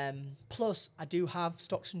 Plus, I do have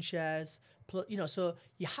stocks and shares. Plus, so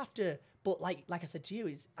you have to. But like I said to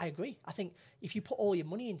you, I agree. I think if you put all your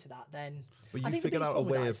money into that, then. But I you think figured out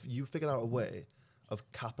a way of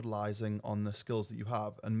capitalizing on the skills that you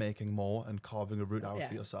have and making more and carving a route out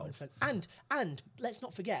for yourself. 100%. And let's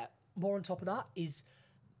not forget, more on top of that is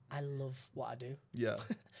I love what I do. Yeah.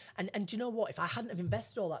 and do you know what? If I hadn't have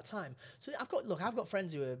invested all that time, so I've got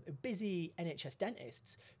friends who are busy NHS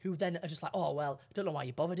dentists who then are just like, oh well, I don't know why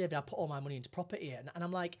you bothered, David. I put all my money into property, and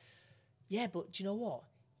I'm like, yeah, but do you know what?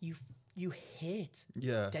 You hate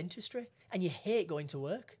dentistry and you hate going to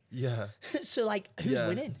work. Yeah. So like, who's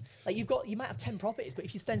winning? Like you might have 10 properties, but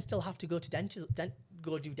if you then still have to go to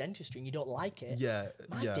go do dentistry and you don't like it,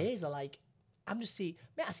 my days are like, I see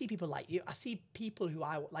people like you. I see people who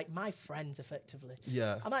I like, my friends effectively.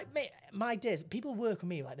 Yeah. I'm like, mate, my days, people work with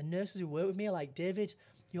me, like the nurses who work with me are like, David,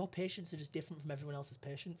 your patients are just different from everyone else's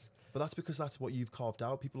patients. But that's because that's what you've carved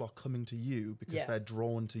out. People are coming to you because they're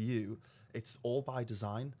drawn to you. It's all by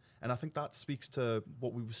design. And I think that speaks to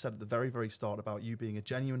what we said at the very, very start about you being a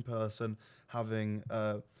genuine person, having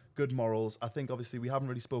good morals. I think obviously we haven't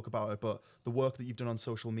really spoke about it, but the work that you've done on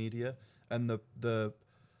social media and I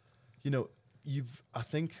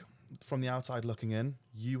think from the outside looking in,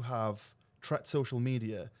 you have treated social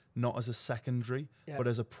media not as a secondary, but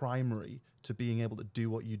as a primary to being able to do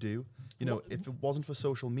what you do. If it wasn't for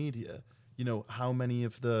social media, how many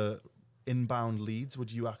of the inbound leads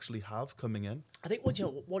would you actually have coming in? I think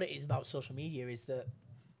what it is about social media is that,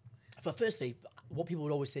 firstly, what people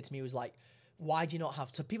would always say to me was like, why do you not have,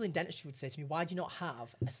 so people in dentistry would say to me, why do you not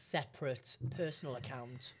have a separate personal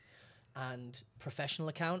account and professional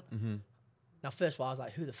account? Mm-hmm. Now, first of all, I was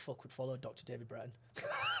like, who the fuck would follow Dr. David Bretton?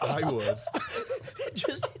 I would.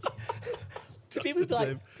 Just to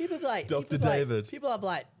People be like, Dr. David. People are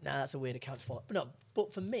like, nah, that's a weird account to follow. But no,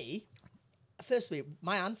 but for me, firstly,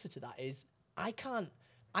 my answer to that is I can't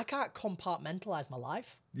compartmentalize my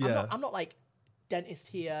life. Yeah. I'm not like dentist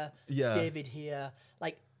here, Yeah. David here.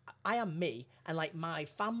 Like I am me, and like my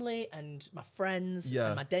family and my friends Yeah.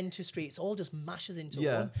 and my dentistry, it's all just mashes into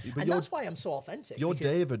Yeah, one. but And that's why I'm so authentic. You're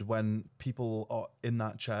because David when people are in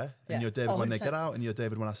that chair, Yeah. and you're David when they 100%. get out, and you're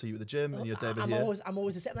David when I see you at the gym, and you're David I'm here. always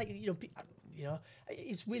the same. Like you know,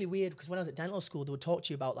 it's really weird because when I was at dental school, they would talk to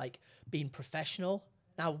you about like being professional.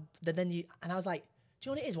 Now and I was like, do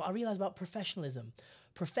you know what it is? What I realized about professionalism?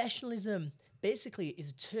 Professionalism basically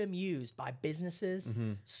is a term used by businesses,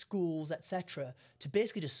 schools, etc., to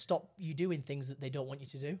basically just stop you doing things that they don't want you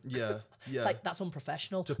to do. Yeah, yeah. It's like that's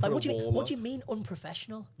unprofessional. To Like put what a do you wall what up. do you mean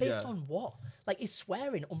unprofessional? Based Yeah. on what? Like is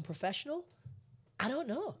swearing unprofessional? I don't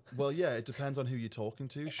know. Well, yeah, it depends on who you're talking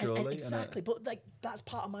to, surely. Exactly, but like that's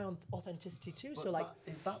part of my own authenticity too. So like,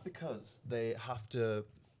 is that because they have to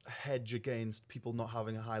hedge against people not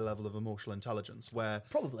having a high level of emotional intelligence, where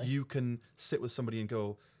Probably. you can sit with somebody and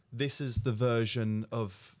go, "This is the version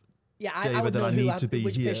of yeah, I David would that know I need to be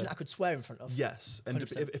which here." patient I could swear in front of. Yes, and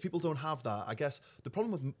 100%. if people don't have that, I guess the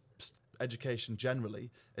problem with education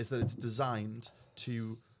generally is that it's designed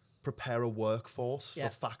to prepare a workforce Yeah.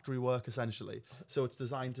 for factory work, essentially. So it's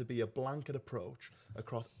designed to be a blanket approach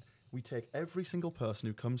across. We take every single person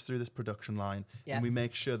who comes through this production line, Yeah. and we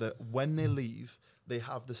make sure that when they leave, they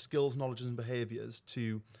have the skills, knowledge, and behaviors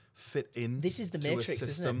to fit in. This is the to a Matrix, isn't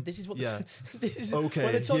system. it? This is what. Yeah. This is, Okay,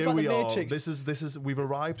 when I talk here about we the are. Matrix, This is. We've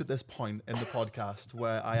arrived at this point in the podcast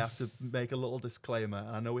where I have to make a little disclaimer.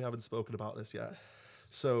 And I know we haven't spoken about this yet,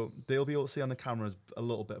 so they'll be able to see on the cameras a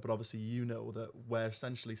little bit. But obviously, you know that we're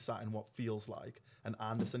essentially sat in what feels like an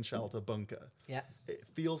Anderson shelter bunker. Yeah. It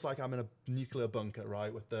feels like I'm in a nuclear bunker,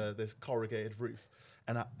 right, with this corrugated roof,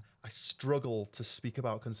 and I struggle to speak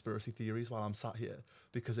about conspiracy theories while I'm sat here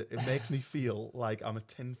because it makes me feel like I'm a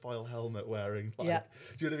tinfoil helmet wearing. Like, Yeah.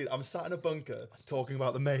 Do you know what I mean? I'm sat in a bunker talking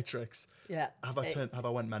about the Matrix. Yeah. Have I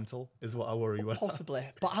went mental? Is what I worry about. Possibly,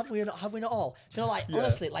 but have we not all? Do you know, like Yeah.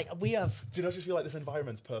 honestly, like we have. Do you not just feel like this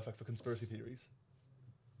environment's perfect for conspiracy theories?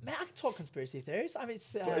 Man, I can talk conspiracy theories. I mean,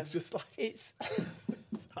 But it's just like it's.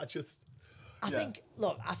 I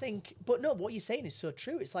I think, but no, what you're saying is so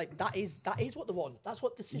true. It's like that is what they want. That's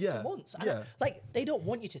what the system Yeah, wants. And yeah. like they don't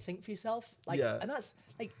want you to think for yourself. Like, Yeah. and that's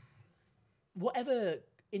like whatever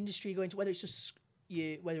industry you go into, whether it's just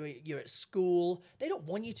whether you're at school, they don't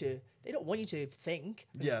want you to. They don't want you to think.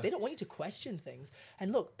 Yeah. They don't want you to question things.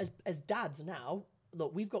 And look, as dads now,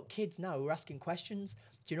 look, we've got kids now who are asking questions.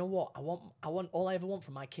 Do you know what? I want all I ever want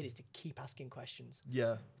from my kid is to keep asking questions.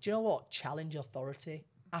 Yeah. Do you know what? Challenge authority.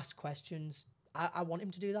 Ask questions. I want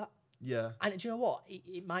him to do that. Yeah. And do you know what?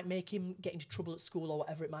 It might make him get into trouble at school or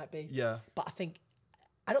whatever it might be. Yeah. But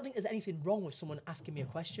I don't think there's anything wrong with someone asking me a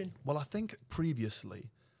question. Well, I think previously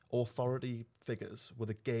authority figures were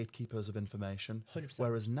the gatekeepers of information, 100%.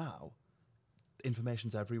 whereas now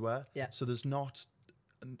information's everywhere. Yeah. So they're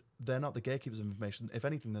not the gatekeepers of information. If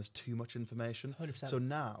anything, there's too much information. 100%. So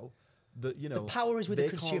now the power is with the they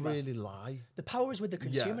consumer. can't really lie. The power is with the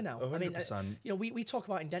consumer now. I mean, 100%. we talk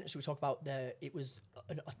about in dentistry, we talk about it was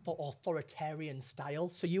an authoritarian style.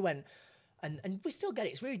 So you went, and we still get it.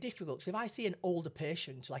 It's really difficult. So if I see an older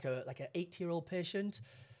patient, like an 80-year-old patient,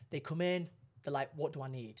 they come in, they're like, "What do I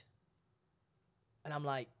need?" And I'm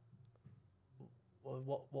like,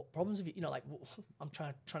 well, what problems have you? You know, like I'm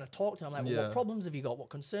trying to talk to them. I'm like, well, what problems have you got? What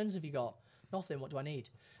concerns have you got? Nothing. What do I need?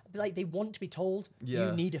 Like they want to be told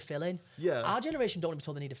you need a fill-in. Yeah. Our generation don't want to be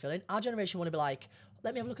told they need a fill-in. Our generation want to be like,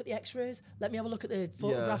 let me have a look at the X-rays. Let me have a look at the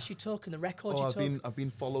photographs you took and the records you took. I've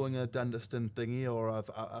been following a dentist in thingy, or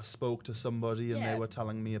I spoke to somebody and they were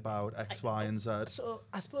telling me about X, Y, and Z. So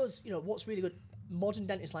I suppose what's really good. Modern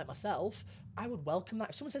dentists like myself, I would welcome that.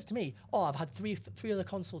 If someone says to me, "Oh, I've had three other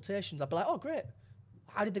consultations," I'd be like, "Oh, great.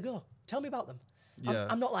 How did they go? Tell me about them." Yeah.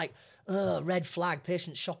 I'm not like, red flag,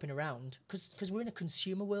 patients shopping around, because we're in a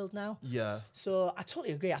consumer world now. Yeah. So I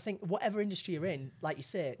totally agree. I think whatever industry you're in, like you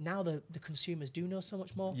say, now the consumers do know so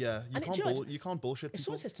much more. Yeah. You can't bullshit If people.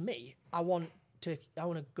 someone says to me, I want to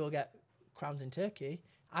go get crowns in Turkey,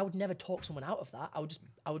 I would never talk someone out of that. I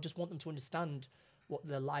would just want them to understand what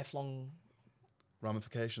the lifelong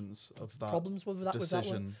ramifications of that problems with that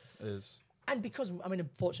decision is. And because I'm in a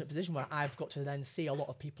fortunate position where I've got to then see a lot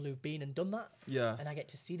of people who've been and done that. Yeah. And I get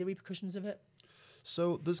to see the repercussions of it.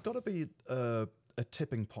 So there's got to be a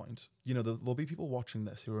tipping point. There'll be people watching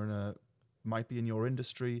this who are might be in your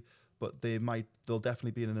industry, but they'll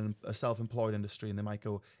definitely be in a self-employed industry, and they might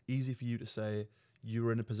go, easy for you to say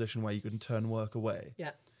you're in a position where you can turn work away.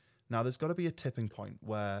 Yeah. Now there's got to be a tipping point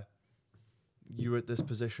where you're at this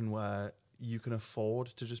position where you can afford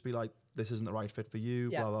to just be like, this isn't the right fit for you,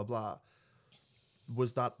 Yeah. blah, blah, blah.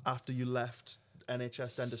 Was that after you left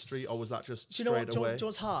NHS dentistry, or was that just Do you know straight away?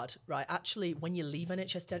 what's hard? Right, actually, when you leave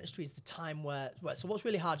NHS dentistry is the time where... Well, so what's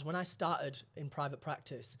really hard is when I started in private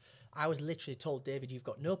practice, I was literally told, David, you've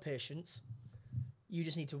got no patients. You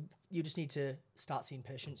just need to start seeing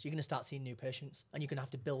patients. You're going to start seeing new patients, and you're going to have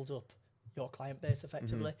to build up your client base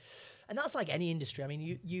effectively. And that's like any industry. I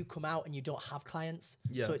mean, you come out and you don't have clients.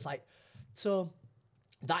 Yeah. So it's like... So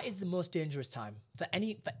that is the most dangerous time for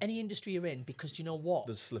any industry you're in, because do you know what?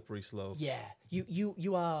 The slippery slope. Yeah,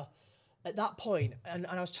 you are at that point, and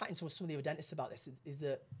I was chatting to some of the other dentists about this. Is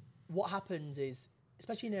that what happens is,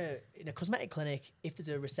 especially in a cosmetic clinic, if there's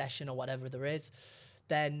a recession or whatever there is,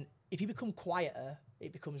 then if you become quieter,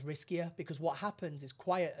 it becomes riskier, because what happens is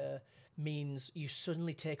quieter means you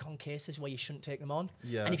suddenly take on cases where you shouldn't take them on.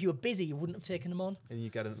 Yeah. And if you were busy, you wouldn't have taken them on. And you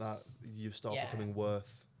get into that, you start Yeah. becoming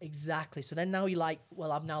worth. Exactly. So then now you're like,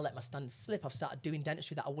 well, I've now let my standards slip. I've started doing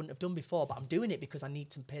dentistry that I wouldn't have done before, but I'm doing it because I need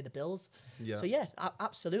to pay the bills. Yeah. So yeah,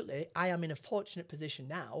 absolutely. I am in a fortunate position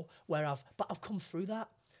now where I've come through that.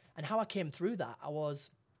 And how I came through that,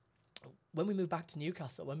 when we moved back to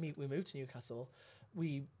Newcastle, when we moved to Newcastle,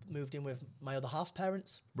 we moved in with my other half's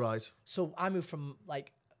parents. Right. So I moved from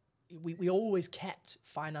like, we always kept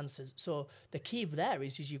finances. So the key there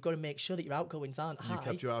is you've got to make sure that your outgoings aren't high. You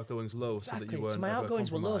kept your outgoings low so that Exactly. you weren't So my ever outgoings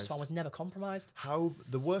were low, so I compromised. was never compromised. How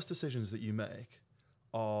the worst decisions that you make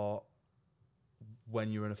are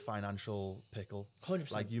when you're in a financial pickle.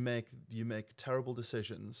 100%. Like you make terrible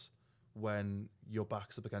decisions when your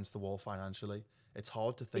back's up against the wall financially. It's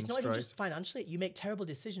hard to think It's not straight. even just financially. You make terrible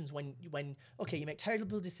decisions when you make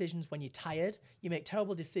terrible decisions when you're tired. You make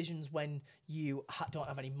terrible decisions when you don't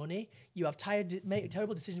have any money. You make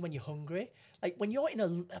terrible decisions when you're hungry. Like when you're in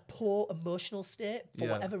a poor emotional state for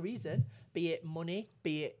Yeah. whatever reason, be it money,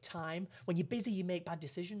 be it time. When you're busy, you make bad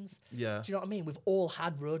decisions. Yeah. Do you know what I mean? We've all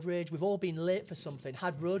had road rage. We've all been late for something,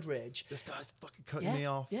 had road rage. This guy's fucking cutting Yeah, me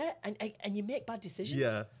off. yeah, and you make bad decisions.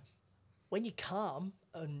 Yeah. When you're calm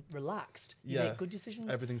and relaxed, you Yeah. make good decisions.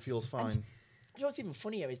 Everything feels fine. And you know what's even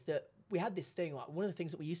funnier is that we had this thing, like one of the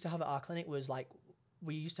things that we used to have at our clinic was like,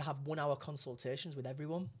 we used to have 1 hour consultations with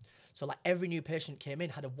everyone. So like every new patient came in,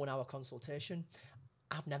 had a 1 hour consultation.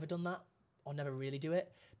 I've never done that, or never really do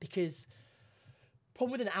it, because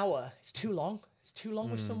problem with an hour, it's too long. It's too long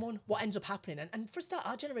with someone. What ends up happening, and for a start,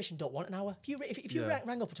 our generation don't want an hour. If you Yeah.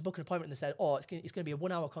 rang up to book an appointment and they said, oh, it's going to be a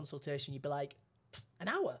 1 hour consultation, you'd be like, an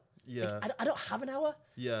hour? Yeah. Like, I don't have an hour.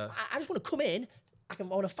 Yeah. I just want to come in. I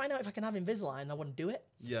want to find out if I can have Invisalign, and I want to do it.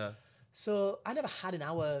 Yeah. So I never had an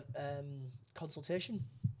hour consultation.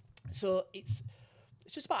 So it's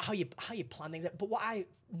just about how you plan things. But what I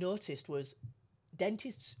noticed was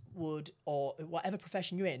dentists would, or whatever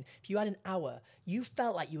profession you're in, if you had an hour, you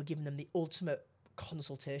felt like you were giving them the ultimate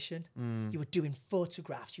consultation. You were doing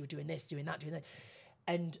photographs, you were doing this, doing that, doing that.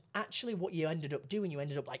 And actually what you ended up doing, you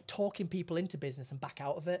ended up like talking people into business and back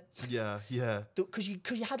out of it. Yeah. Yeah. Because you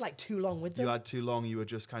had like too long with them. You had too long. You were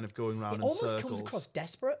just kind of going around It in almost circles. comes across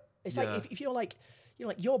desperate. It's Yeah. like if you're like,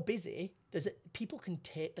 you're busy. People can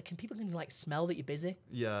like smell that you're busy,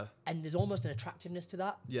 Yeah. and there's almost an attractiveness to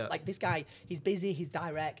that. Yeah. Like this guy, he's busy, he's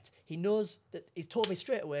direct, he knows that he's told me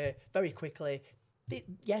straight away, very quickly.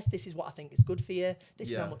 Yes, this is what I think is good for you. This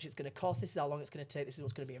is Yeah. how much it's going to cost. This is how long it's going to take. This is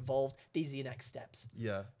what's going to be involved. These are your next steps.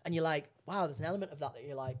 Yeah. And you're like, wow, there's an element of that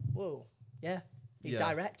you're like, whoa, yeah. He's Yeah.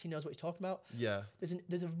 direct. He knows what he's talking about. Yeah.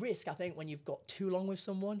 There's a risk, I think, when you've got too long with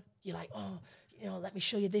someone. You're like, oh, let me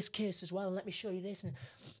show you this case as well, and let me show you this,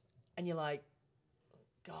 and you're like,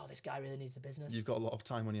 God, this guy really needs the business. You've got a lot of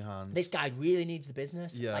time on your hands. This guy really needs the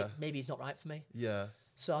business. Yeah. Like maybe he's not right for me. Yeah.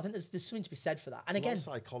 So I think there's something to be said for that. And There's again, a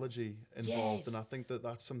lot of psychology involved, Yes. and I think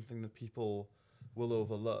that's something that people will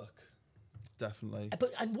overlook. Definitely.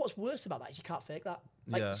 and what's worse about that is you can't fake that.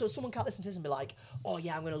 Like, Yeah. so someone can't listen to this and be like, oh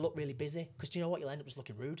yeah, I'm going to look really busy, because do you know what? You'll end up just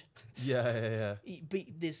looking rude. Yeah. But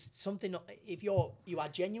there's something, if you are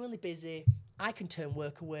genuinely busy, I can turn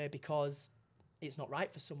work away because it's not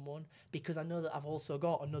right for someone, because I know that I've also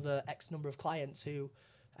got another X number of clients who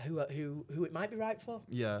it might be right for.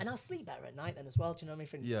 Yeah. And I'll sleep better at night then as well. Do you know what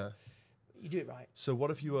I mean? Yeah. You do it right. So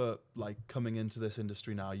what if you were like coming into this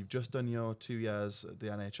industry now? You've just done your 2 years at the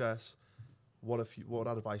NHS. What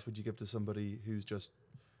advice would you give to somebody who's just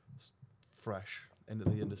fresh into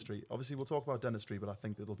the industry? Obviously, we'll talk about dentistry, but I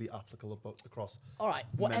think it'll be applicable across. All right,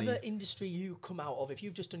 whatever many- industry you come out of, if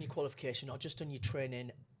you've just done your qualification or just done your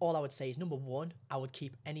training, all I would say is, number one, I would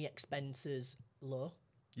keep any expenses low.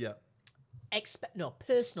 Yeah.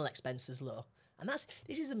 Personal expenses low. And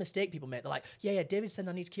this is the mistake people make. They're like, yeah, David said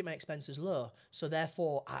I need to keep my expenses low, so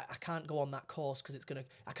therefore I can't go on that course because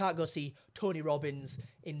I can't go see Tony Robbins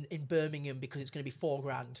in Birmingham because it's going to be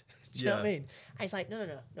 $4,000. Do you know what I mean? And it's like,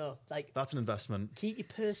 no. Like, that's an investment. Keep your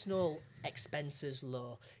personal expenses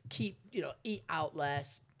low. Keep, eat out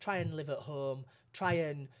less. Try and live at home. Try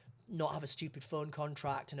and not have a stupid phone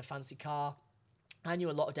contract and a fancy car. I knew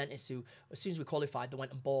a lot of dentists who, as soon as we qualified, they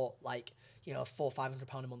went and bought like, a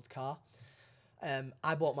 £400-500 a month car.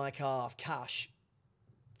 I bought my car cash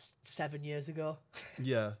 7 years ago.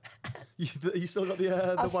 Yeah. You still got the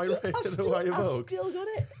white Evoque?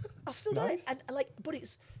 I've still got it. And but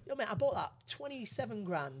it's, mate, I bought that 27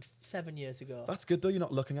 grand 7 years ago. That's good though. You're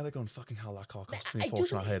not looking at it going, fucking hell, that car costs me a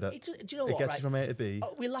fortune. I hate it. Do you know what? It gets you from A to B.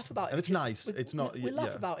 We laugh about it. And it's nice. It's not. We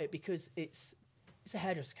laugh about it because it's a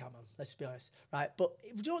hairdresser car, man. Let's be honest, right? But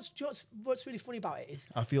do you know what's really funny about it is,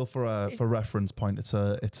 I feel for reference point, it's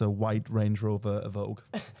a white Range Rover Evoque.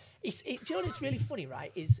 do you know what's really funny,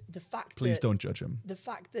 right? Is the fact. Please don't judge him. The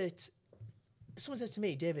fact that someone says to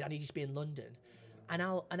me, David, I need you to be in London,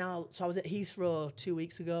 so I was at Heathrow 2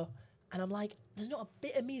 weeks ago, and I'm like, there's not a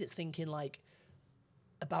bit of me that's thinking like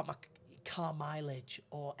about my car mileage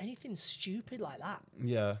or anything stupid like that.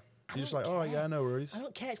 Yeah. You're just like, oh yeah, no worries. I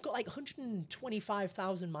don't care. It's got like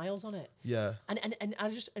 125,000 miles on it. Yeah. And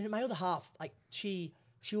my other half, like she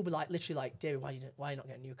will be like, literally like, David, why are you not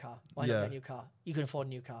getting a new car? Why not get a new car? You can afford a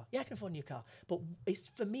new car. Yeah, I can afford a new car. But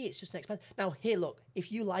for me, it's just an expense. Now, here, look, if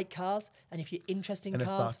you like cars and if you're interested in cars.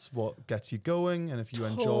 And if that's what gets you going and if you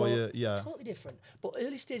enjoy it, yeah. It's totally different. But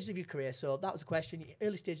early stages of your career, so that was a question,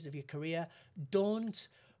 early stages of your career, don't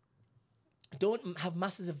have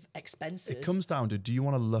masses of expenses. It comes down to, do you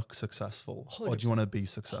want to look successful 100%. Or do you want to be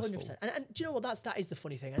successful? 100%. And do you know what? That is the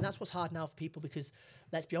funny thing. And that's what's hard now for people because,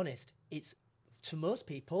 let's be honest, it's, to most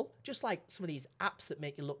people, just like some of these apps that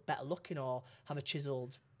make you look better looking or have a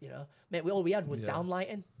chiseled, mate, all we had was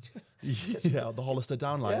downlighting. Yeah, the Hollister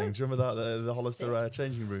downlighting. Do you remember that? The Hollister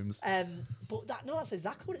changing rooms. But that's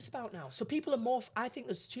exactly what it's about now. So people are more, I think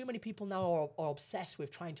there's too many people now are obsessed with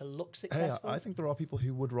trying to look successful. Hey, I think there are people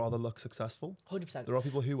who would rather look successful. 100%. There are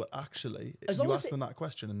people who actually, if you ask them that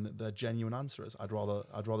question and their genuine answer is, I'd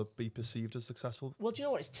rather be perceived as successful. Well, do you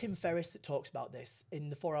know what? It's Tim Ferriss that talks about this in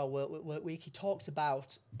the 4 Hour Work Week. He talks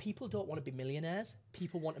about people don't want to be millionaires.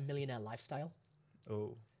 People want a millionaire lifestyle.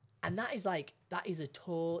 Oh. And that is a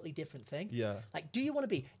totally different thing. Yeah. Like, do you want to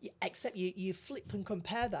be, except you flip and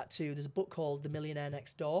compare that to, there's a book called The Millionaire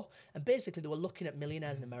Next Door. And basically they were looking at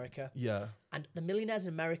millionaires in America. Yeah. And the millionaires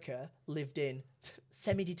in America lived in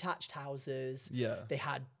semi-detached houses. Yeah. They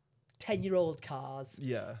had 10-year-old cars.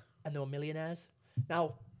 Yeah. And they were millionaires.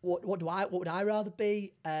 Now, what would I rather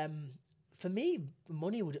be? For me,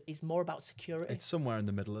 money is more about security. It's somewhere in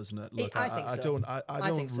the middle, isn't it? Look, I think so. I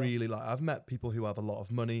don't really like. I've met people who have a lot of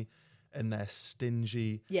money, and they're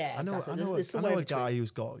stingy. Yeah, I know. exactly. I know a guy who's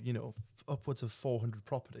got upwards of 400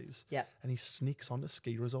 properties. Yeah. And he sneaks onto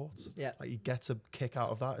ski resorts. Yeah. Like he gets a kick out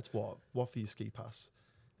of that. It's what for your ski pass?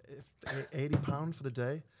 £80 for the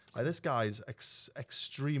day. Like this guy's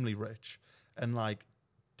extremely rich, and like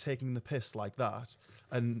taking the piss like that,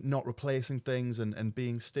 and not replacing things, and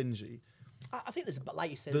being stingy. I think like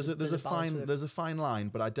you said, there's a fine line,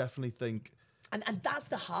 but I definitely think, and that's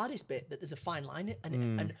the hardest bit, that there's a fine line.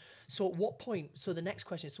 And so at what point? So the next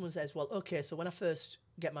question is, someone says, well, okay, so when I first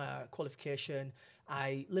get my qualification,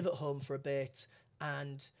 I live at home for a bit,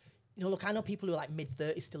 and look, I know people who are like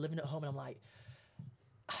mid-30s still living at home, and I'm like,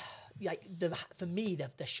 for me,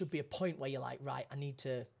 there should be a point where you're like, right, I need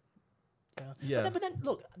to, yeah. But then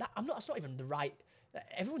look, that's not even the right.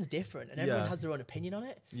 Everyone's different, and everyone has their own opinion on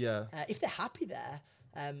it. Yeah. If they're happy there,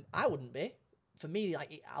 I wouldn't be. For me,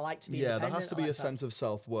 I like to be. Yeah, there has to be a sense of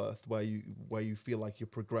self-worth where you feel like you're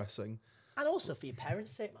progressing, and also for your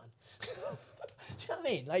parents' sake, man. Do you know what I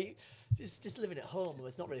mean? Like, just living at home,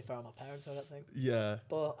 it's not really fair on my parents, I don't think. Yeah.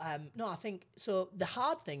 But no, I think so. The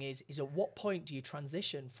hard thing is at what point do you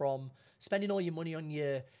transition from spending all your money on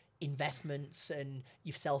your investments and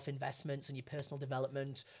your self-investments and your personal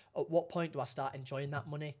development? At what point do I start enjoying that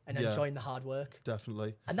money and enjoying the hard work?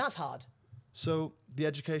 Definitely. And that's hard. So the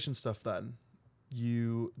education stuff then,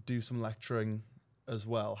 you do some lecturing as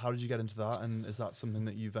well. How did you get into that? And is that something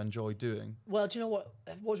that you've enjoyed doing? Well, do you know what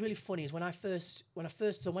was really funny is when I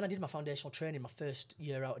did my foundational training, my first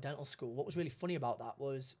year out of dental school, what was really funny about that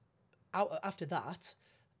was after that,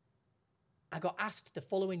 I got asked the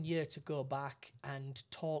following year to go back and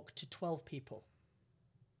talk to 12 people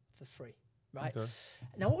for free, right? Okay.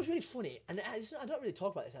 Now, what was really funny, and I don't really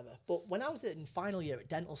talk about this ever, but when I was in final year at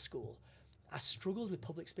dental school, I struggled with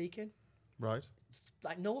public speaking. Right.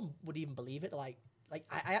 Like, no one would even believe it. They're like, like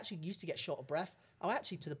I actually used to get short of breath. I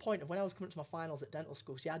actually, to the point of when I was coming up to my finals at dental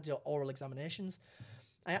school, so I had to do oral examinations.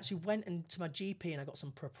 I actually went into my GP and I got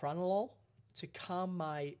some propranolol to calm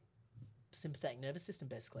my sympathetic nervous system,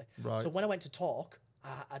 basically. Right. So when I went to talk,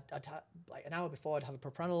 I'd like an hour before, I'd have a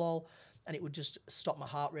propranolol, and it would just stop my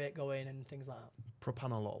heart rate going and things like that.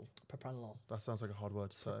 Propranolol. Propranolol. That sounds like a hard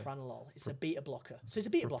word to say. Propranolol. It's a beta blocker. So it's a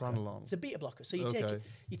beta blocker. Propranolol. It's a beta blocker. So you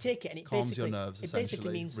take it, and it Calms basically your nerves, it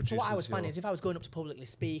basically means. So what I was finding is if I was going up to publicly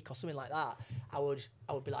speak or something like that, I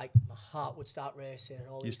would be like, my heart would start racing and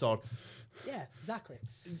all. Things. Yeah, exactly.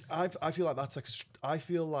 I feel like I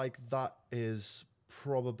feel like that is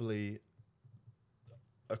probably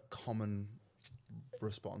a common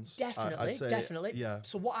response. Definitely. Yeah.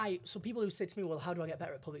 So people who say to me, well, how do I get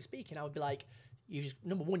better at public speaking? I would be like,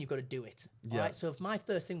 number one, you've got to do it. Yeah. Right. So if my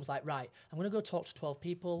first thing was like, right, I'm going to go talk to 12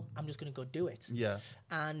 people, I'm just going to go do it. Yeah.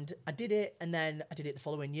 And I did it, and then I did it the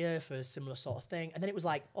following year for a similar sort of thing. And then it was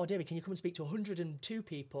like, oh, David, can you come and speak to 102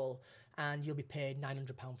 people and you'll be paid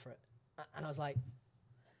 £900 for it? And I was like,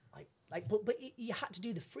 but you had to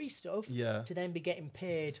do the free stuff to then be getting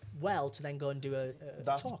paid well to then go and do a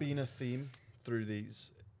That's talk. been a theme through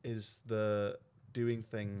these, is the doing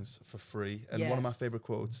things for free. And one of my favorite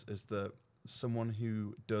quotes is that someone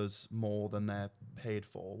who does more than they're paid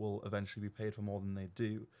for will eventually be paid for more than they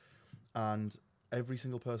do. And every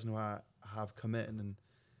single person who I have come in, and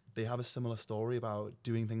they have a similar story about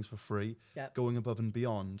doing things for free, going above and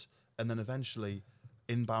beyond, and then eventually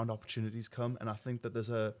inbound opportunities come. And I think that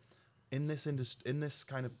there's in this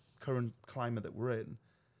kind of current climate that we're in,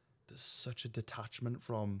 there's such a detachment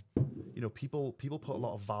from, people put a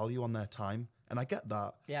lot of value on their time, and I get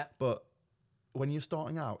that. Yeah. But when you're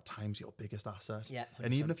starting out, time's your biggest asset. Yeah. 100%.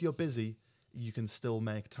 And even if you're busy, you can still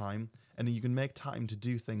make time, and you can make time to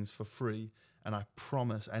do things for free. And I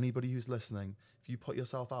promise anybody who's listening, if you put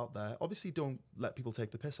yourself out there, obviously don't let people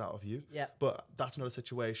take the piss out of you. Yeah. But that's not a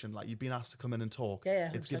situation like you've been asked to come in and talk.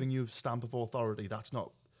 Yeah. It's giving you a stamp of authority. That's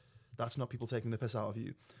not people taking the piss out of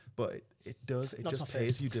you. But it does. It just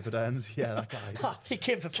pays you dividends. Yeah, that guy. He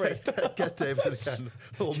came for free. Get David again.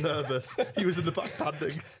 A little nervous. He was in the back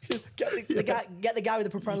panting. Get the guy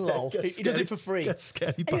with the propranolol. He does it for free. Get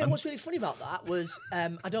scary pants. Anyway, what's really funny about that was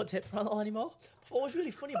I don't take propranolol anymore. What was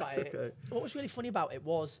really funny about it? What was really funny about it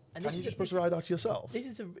was, and this Can you is just prescribe that to yourself? This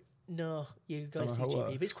is no, you go to see how it GP,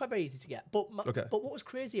 works. but it's quite very easy to get. But what was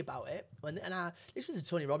crazy about it, this was a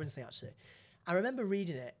Tony Robbins thing actually. I remember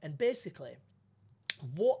reading it, and basically,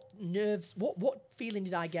 what feeling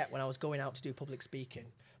did I get when I was going out to do public speaking?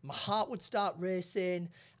 My heart would start racing.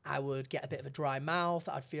 I would get a bit of a dry mouth.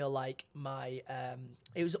 I'd feel like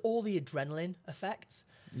it was all the adrenaline effects.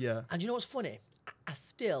 Yeah. And you know what's funny?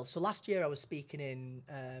 So last year I was speaking in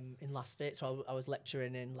Las Vegas. So I was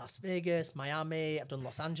lecturing in Las Vegas, Miami. I've done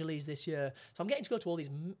Los Angeles this year. So I'm getting to go to all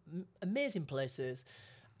these amazing places.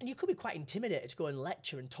 And you could be quite intimidated to go and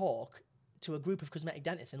lecture and talk to a group of cosmetic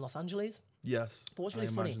dentists in Los Angeles. Yes. But what's really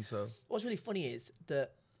funny? What's really funny is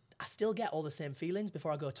that I still get all the same feelings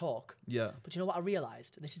before I go talk. Yeah. But you know what I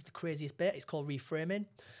realised? And this is the craziest bit. It's called reframing.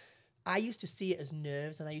 I used to see it as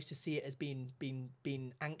nerves, and I used to see it as being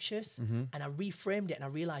anxious, and I reframed it, and I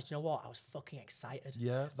realised, you know what? I was fucking excited.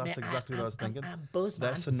 Yeah, that's exactly what I was thinking. I'm buzzed,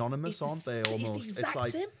 man. They're synonymous, aren't they? Almost. It's the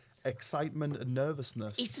exact same. Excitement and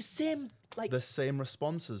nervousness. It's the same, the same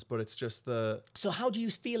responses, but it's just the. So how do you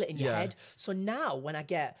feel it in your head? So now when I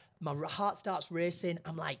get my heart starts racing,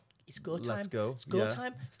 I'm like, it's go time. Let's go. It's go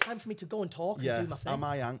time. It's time for me to go and talk and do my thing.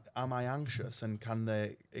 Am I anxious, and can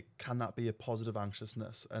that be a positive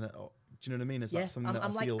anxiousness? And do you know what I mean? Is that something that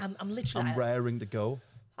I feel I'm raring to go?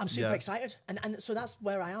 I'm super excited, and so that's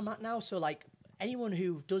where I am at now. So like anyone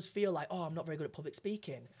who does feel like, oh, I'm not very good at public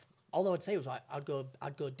speaking, all I would say was like, I'd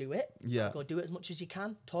go do it. Yeah. Go do it as much as you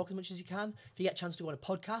can. Talk as much as you can. If you get a chance to go on a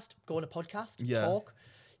podcast, go on a podcast. Yeah. Talk.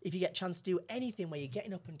 If you get a chance to do anything where you're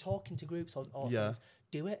getting up and talking to groups or things,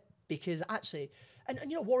 do it. Because actually, and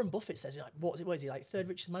you know, Warren Buffett says, like, what is he, like third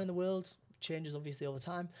richest man in the world? Changes obviously all the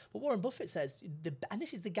time. But Warren Buffett says, and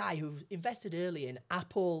this is the guy who invested early in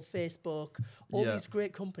Apple, Facebook, all these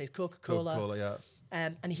great companies, Coca-Cola. Coca-Cola, yeah.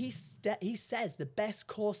 And he says the best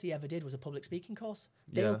course he ever did was a public speaking course.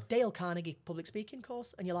 Dale Carnegie public speaking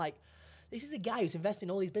course. And you're like, this is a guy who's investing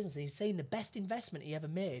in all these businesses. He's saying the best investment he ever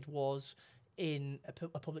made was in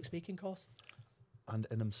a public speaking course. And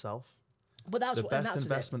in himself. But that's the best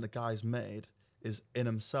investment the guy's made is in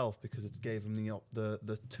himself, because it's gave him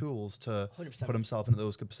the tools to 100%. put himself into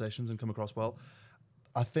those good positions and come across well.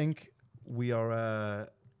 I think we are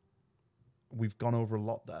we've gone over a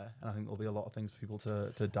lot there, and I think there'll be a lot of things for people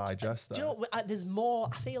to digest there. Do you know, there's more.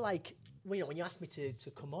 I feel like when you ask me to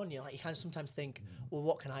come on, you kind of sometimes think, well,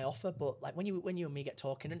 what can I offer? But like when you and me get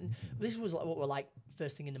talking, and this was like what we're like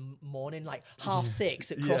first thing in the morning, like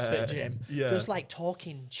 6:30 at CrossFit gym, just like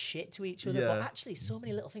talking shit to each other. But actually, so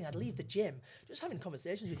many little things. I'd leave the gym, just having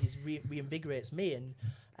conversations with you reinvigorates me.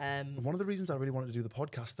 And one of the reasons I really wanted to do the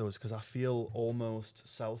podcast, though, is because I feel almost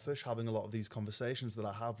selfish having a lot of these conversations that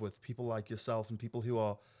I have with people like yourself and people who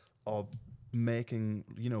are making,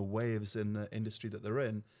 waves in the industry that they're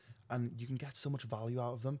in, and you can get so much value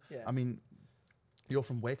out of them. Yeah. I mean, you're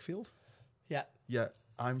from Wakefield? Yeah. Yeah.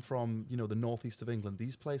 I'm from, the northeast of England.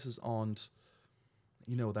 These places aren't,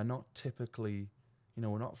 they're not typically,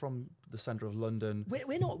 we're not from the centre of London.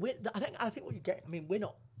 We're not. I think what you get. I mean, we're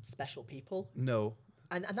not special people. No.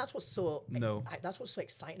 And that's what's so that's what's so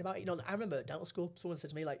exciting about it. I remember at dental school, someone said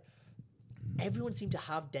to me like, everyone seemed to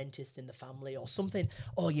have dentists in the family or something.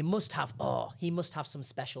 Oh, he must have some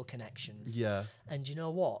special connections. Yeah. And you know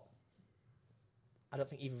what? I don't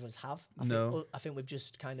think either of us have. I think we've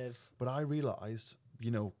just kind of. But I realised,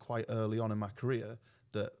 quite early on in my career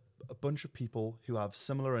that a bunch of people who have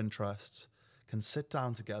similar interests can sit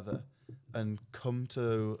down together and come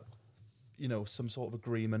to, some sort of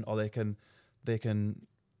agreement, or they can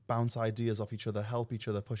bounce ideas off each other, help each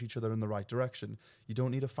other, push each other in the right direction. You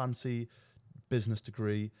don't need a fancy business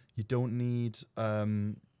degree. You don't need,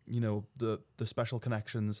 the special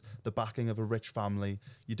connections, the backing of a rich family.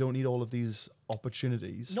 You don't need all of these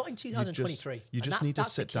opportunities. Not in 2023. You just need to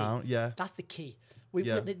sit down. Yeah. That's the key.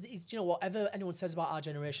 Whatever anyone says about our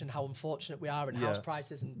generation, how unfortunate we are, and house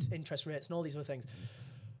prices and interest rates and all these other things.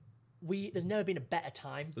 There's never been a better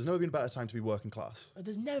time. There's never been a better time to be working class.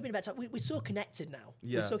 There's never been a better time. We're so connected now.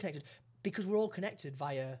 Yeah. We're so connected because we're all connected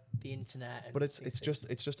via the internet. But it's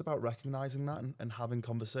just about recognizing that and having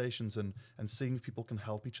conversations and seeing if people can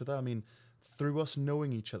help each other. I mean, through us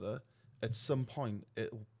knowing each other, at some point it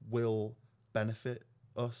will benefit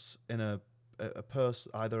us in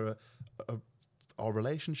either our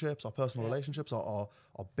relationships, our personal relationships, or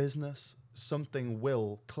our business. Something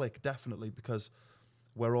will click definitely, because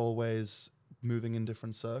we're always moving in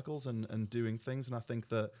different circles and doing things. And I think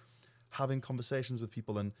that having conversations with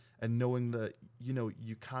people and knowing that,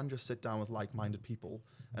 you can just sit down with like-minded people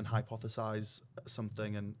and hypothesize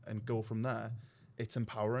something and go from there, it's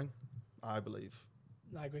empowering, I believe.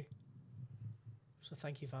 I agree. So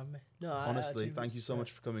thank you for having me. No, honestly, thank you so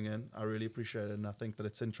much for coming in. I really appreciate it. And I think that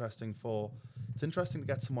it's interesting to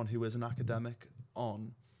get someone who is an academic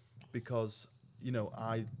on, because,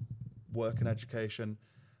 I work in education.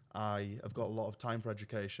 I have got a lot of time for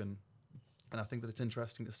education. And I think that it's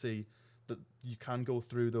interesting to see that you can go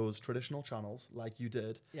through those traditional channels like you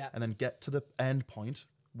did, and then get to the end point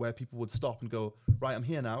where people would stop and go, right, I'm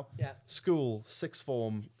here now. Yeah. School, sixth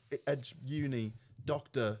form, uni,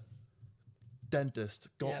 doctor, dentist,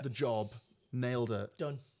 got the job, nailed it.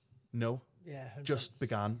 Done. No. Yeah. 100%. Just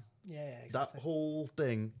began. Yeah, exactly. That whole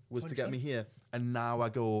thing was 100%. To get me here. And now I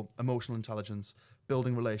go emotional intelligence,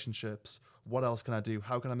 building relationships. What else can I do?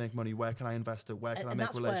 How can I make money? Where can I invest it? Where can I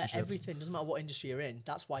make relationships? That's where everything, doesn't matter what industry you're in,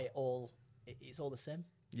 that's why it's all the same.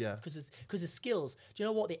 Yeah. Because the skills, do you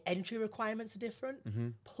know what? The entry requirements are different. Mm-hmm.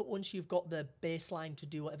 But once you've got the baseline to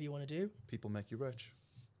do whatever you want to do. People make you rich.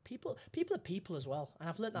 People are people as well. And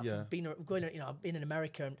I've learned that from I've been in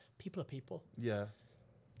America, and people are people. Yeah.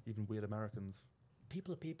 Even weird Americans.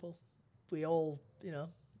 People are people. We all,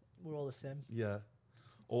 we're all the same. Yeah.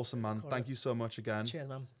 Awesome, man. Thank you so much again. Cheers,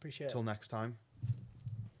 man. Appreciate it. Till next time.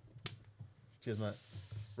 Cheers, mate.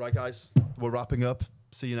 Right, guys. We're wrapping up.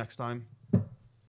 See you next time.